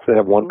there's products that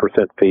have 1%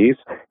 fees,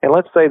 and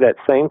let's say that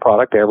same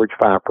product averaged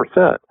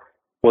 5%.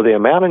 Well, the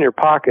amount in your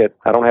pocket,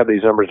 I don't have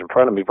these numbers in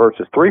front of me,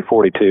 versus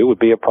 $342 would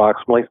be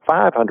approximately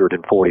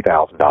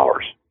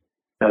 $540,000.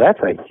 Now, that's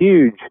a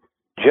huge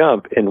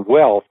jump in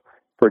wealth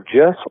for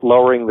just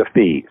lowering the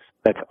fees.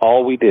 That's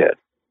all we did.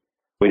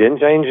 We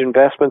didn't change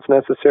investments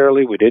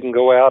necessarily. We didn't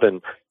go out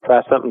and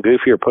try something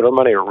goofy or put our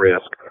money at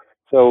risk.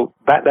 So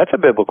that's a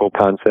biblical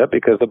concept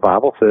because the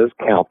Bible says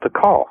count the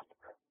cost.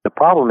 The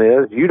problem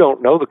is you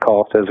don't know the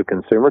cost as a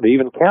consumer to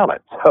even count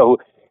it. So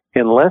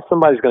unless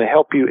somebody's going to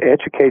help you,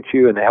 educate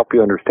you, and help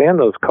you understand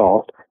those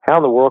costs, how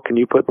in the world can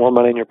you put more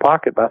money in your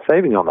pocket by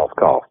saving on those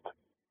costs?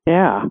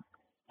 Yeah.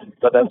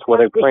 but that's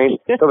what a trained.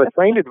 So a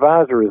trained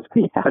advisor is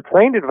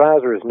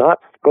not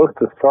supposed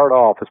to start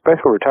off, a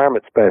special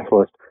retirement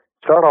specialist,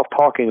 start off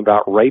talking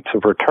about rates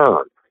of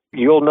return.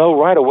 You'll know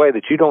right away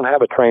that you don't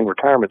have a trained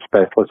retirement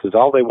specialist, is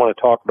all they want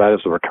to talk about is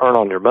the return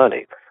on your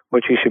money.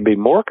 What you should be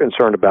more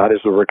concerned about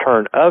is the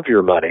return of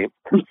your money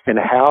and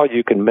how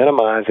you can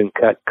minimize and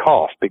cut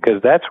costs,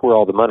 because that's where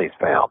all the money's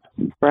found.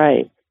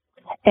 Right.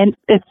 And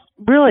it's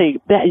really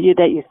that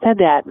you said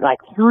that, like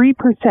 3%.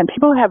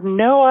 People have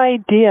no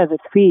idea the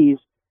fees.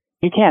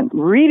 You can't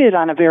read it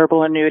on a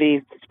variable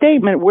annuity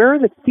statement. Where are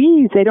the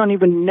fees? They don't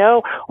even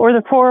know. Or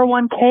the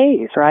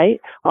 401ks,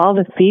 right? All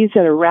the fees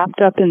that are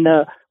wrapped up in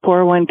the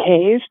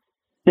 401ks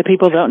that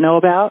people don't know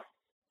about.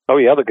 Oh,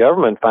 yeah, the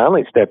government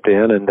finally stepped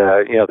in and,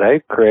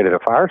 they created a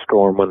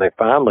firestorm when the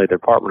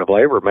Department of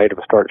Labor made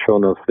them start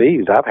showing those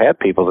fees. I've had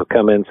people that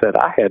come in and said,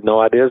 I had no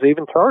idea they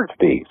even charged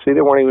fees. See,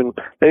 they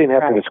didn't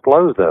have to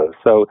disclose those.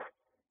 So,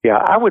 yeah,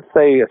 I would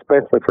say,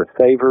 especially for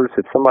savers,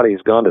 if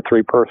somebody's gone to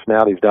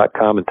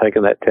 3personalities.com and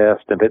taken that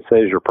test, and it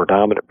says your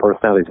predominant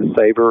personality is a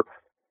saver,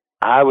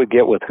 I would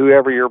get with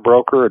whoever your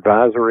broker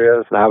advisor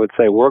is, and I would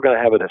say, we're going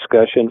to have a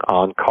discussion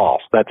on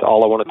cost. That's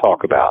all I want to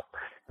talk about.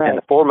 Right. And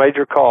the 4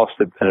 major costs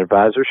that an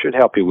advisor should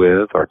help you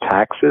with are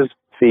taxes,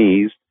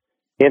 fees,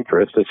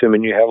 interest,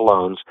 assuming you have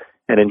loans,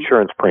 and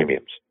insurance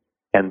premiums.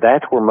 And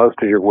that's where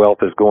most of your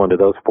wealth is going, to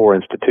those 4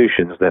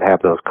 institutions that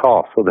have those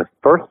costs. So the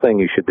first thing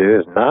you should do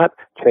is not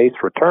chase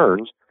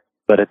returns,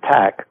 but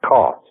attack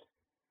costs.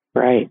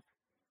 Right.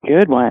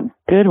 Good one.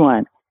 Good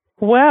one.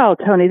 Well,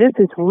 Tony, this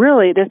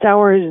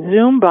hour has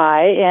zoomed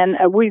by, and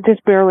we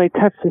just barely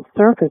touched the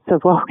surface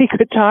of what we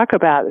could talk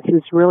about. This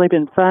has really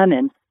been fun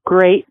and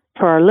great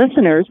for our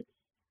listeners.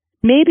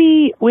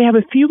 Maybe we have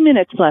a few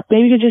minutes left.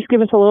 Maybe you could just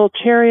give us a little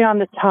cherry on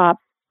the top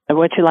of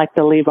what you'd like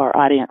to leave our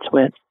audience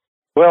with.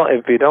 Well,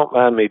 if you don't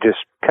mind me just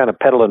kind of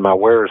peddling my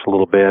wares a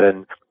little bit,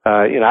 and,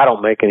 I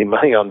don't make any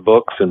money on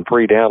books and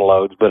free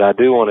downloads, but I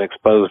do want to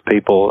expose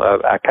people.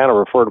 I kind of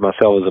refer to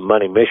myself as a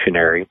money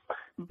missionary,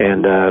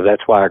 and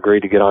that's why I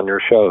agreed to get on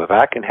your show. If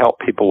I can help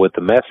people with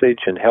the message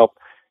and help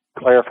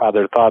clarify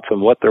their thoughts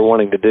on what they're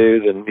wanting to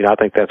do, then, I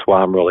think that's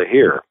why I'm really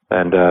here.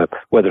 And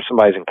whether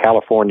somebody's in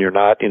California or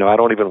not, I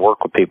don't even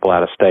work with people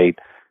out of state.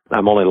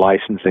 I'm only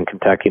licensed in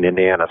Kentucky and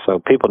Indiana, so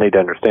people need to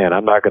understand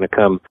I'm not going to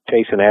come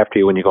chasing after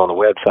you when you go on the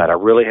website. I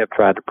really have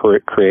tried to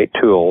create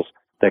tools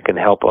that can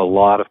help a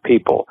lot of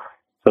people.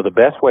 So the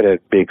best way to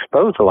be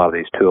exposed to a lot of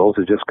these tools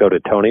is just go to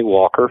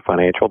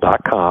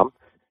TonyWalkerFinancial.com.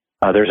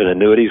 There's an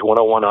Annuities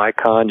 101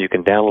 icon. You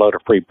can download a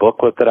free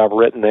booklet that I've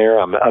written there.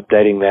 I'm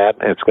updating that,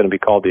 and it's going to be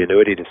called the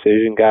Annuity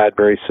Decision Guide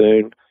very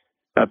soon,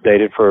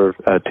 updated for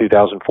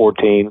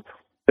 2014.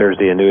 There's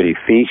the annuity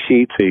fee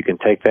sheet, so you can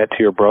take that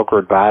to your broker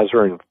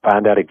advisor and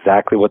find out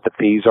exactly what the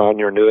fees are on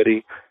your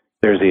annuity.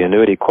 There's the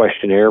annuity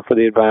questionnaire for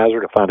the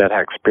advisor to find out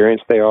how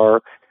experienced they are.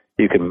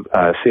 You can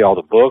see all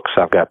the books.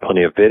 I've got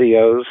plenty of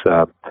videos.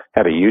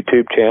 Have a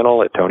YouTube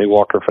channel at Tony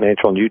Walker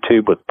Financial on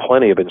YouTube with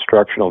plenty of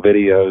instructional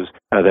videos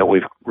that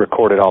we've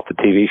recorded off the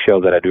TV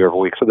show that I do every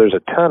week. So there's a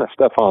ton of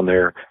stuff on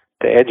there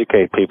to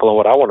educate people. And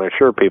what I want to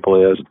assure people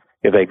is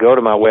if they go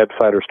to my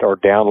website or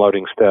start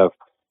downloading stuff,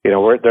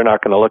 they're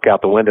not going to look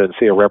out the window and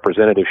see a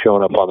representative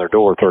showing up on their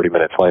door 30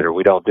 minutes later.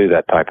 We don't do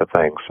that type of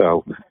thing.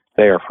 So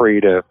they are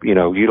free to,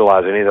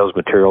 utilize any of those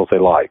materials they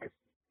like.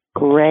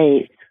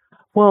 Great.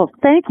 Well,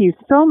 thank you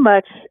so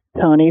much,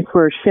 Tony,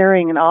 for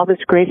sharing all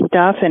this great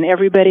stuff. And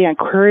everybody, I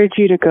encourage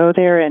you to go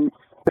there and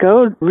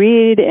go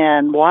read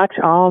and watch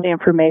all the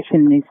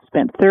information. He's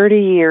spent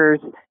 30 years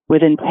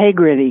with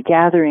integrity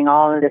gathering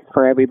all of this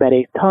for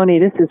everybody. Tony,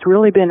 this has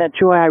really been a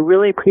joy. I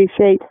really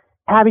appreciate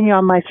having you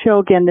on my show.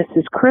 Again, this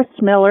is Kris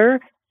Miller,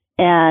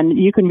 and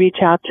you can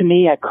reach out to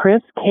me at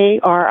Kris,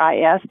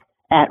 K-R-I-S,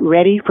 at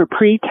Ready for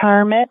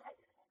Pretirement.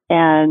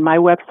 And my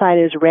website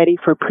is Ready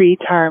for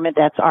Pretirement.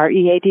 That's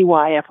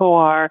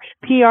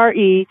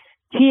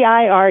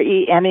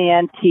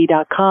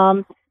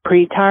ReadyForPretirement.com.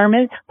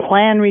 Pretirement.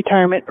 Plan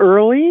retirement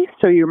early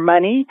so your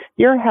money,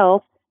 your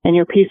health, and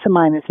your peace of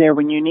mind is there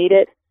when you need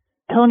it.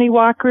 Tony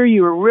Walker,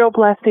 you're a real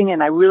blessing,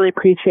 and I really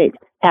appreciate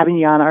having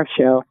you on our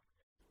show.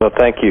 Well,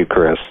 thank you,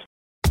 Kris.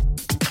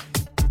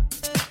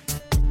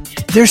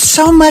 There's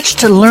so much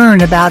to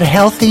learn about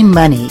healthy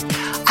money.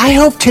 I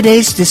hope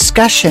today's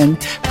discussion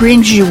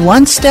brings you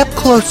one step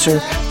closer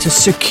to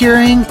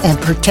securing and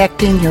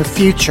protecting your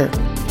future.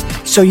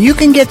 So you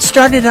can get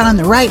started on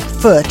the right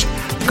foot,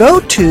 go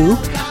to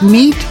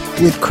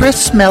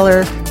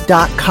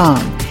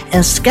meetwithkrismiller.com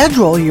and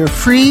schedule your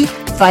free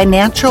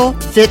financial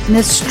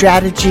fitness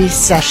strategy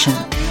session.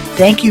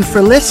 Thank you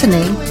for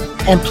listening,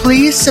 and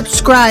please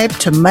subscribe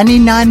to Money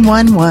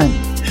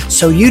 911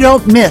 so you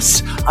don't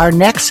miss our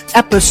next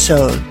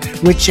episode,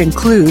 which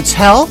includes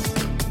health,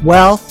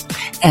 wealth,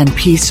 and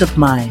peace of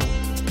mind.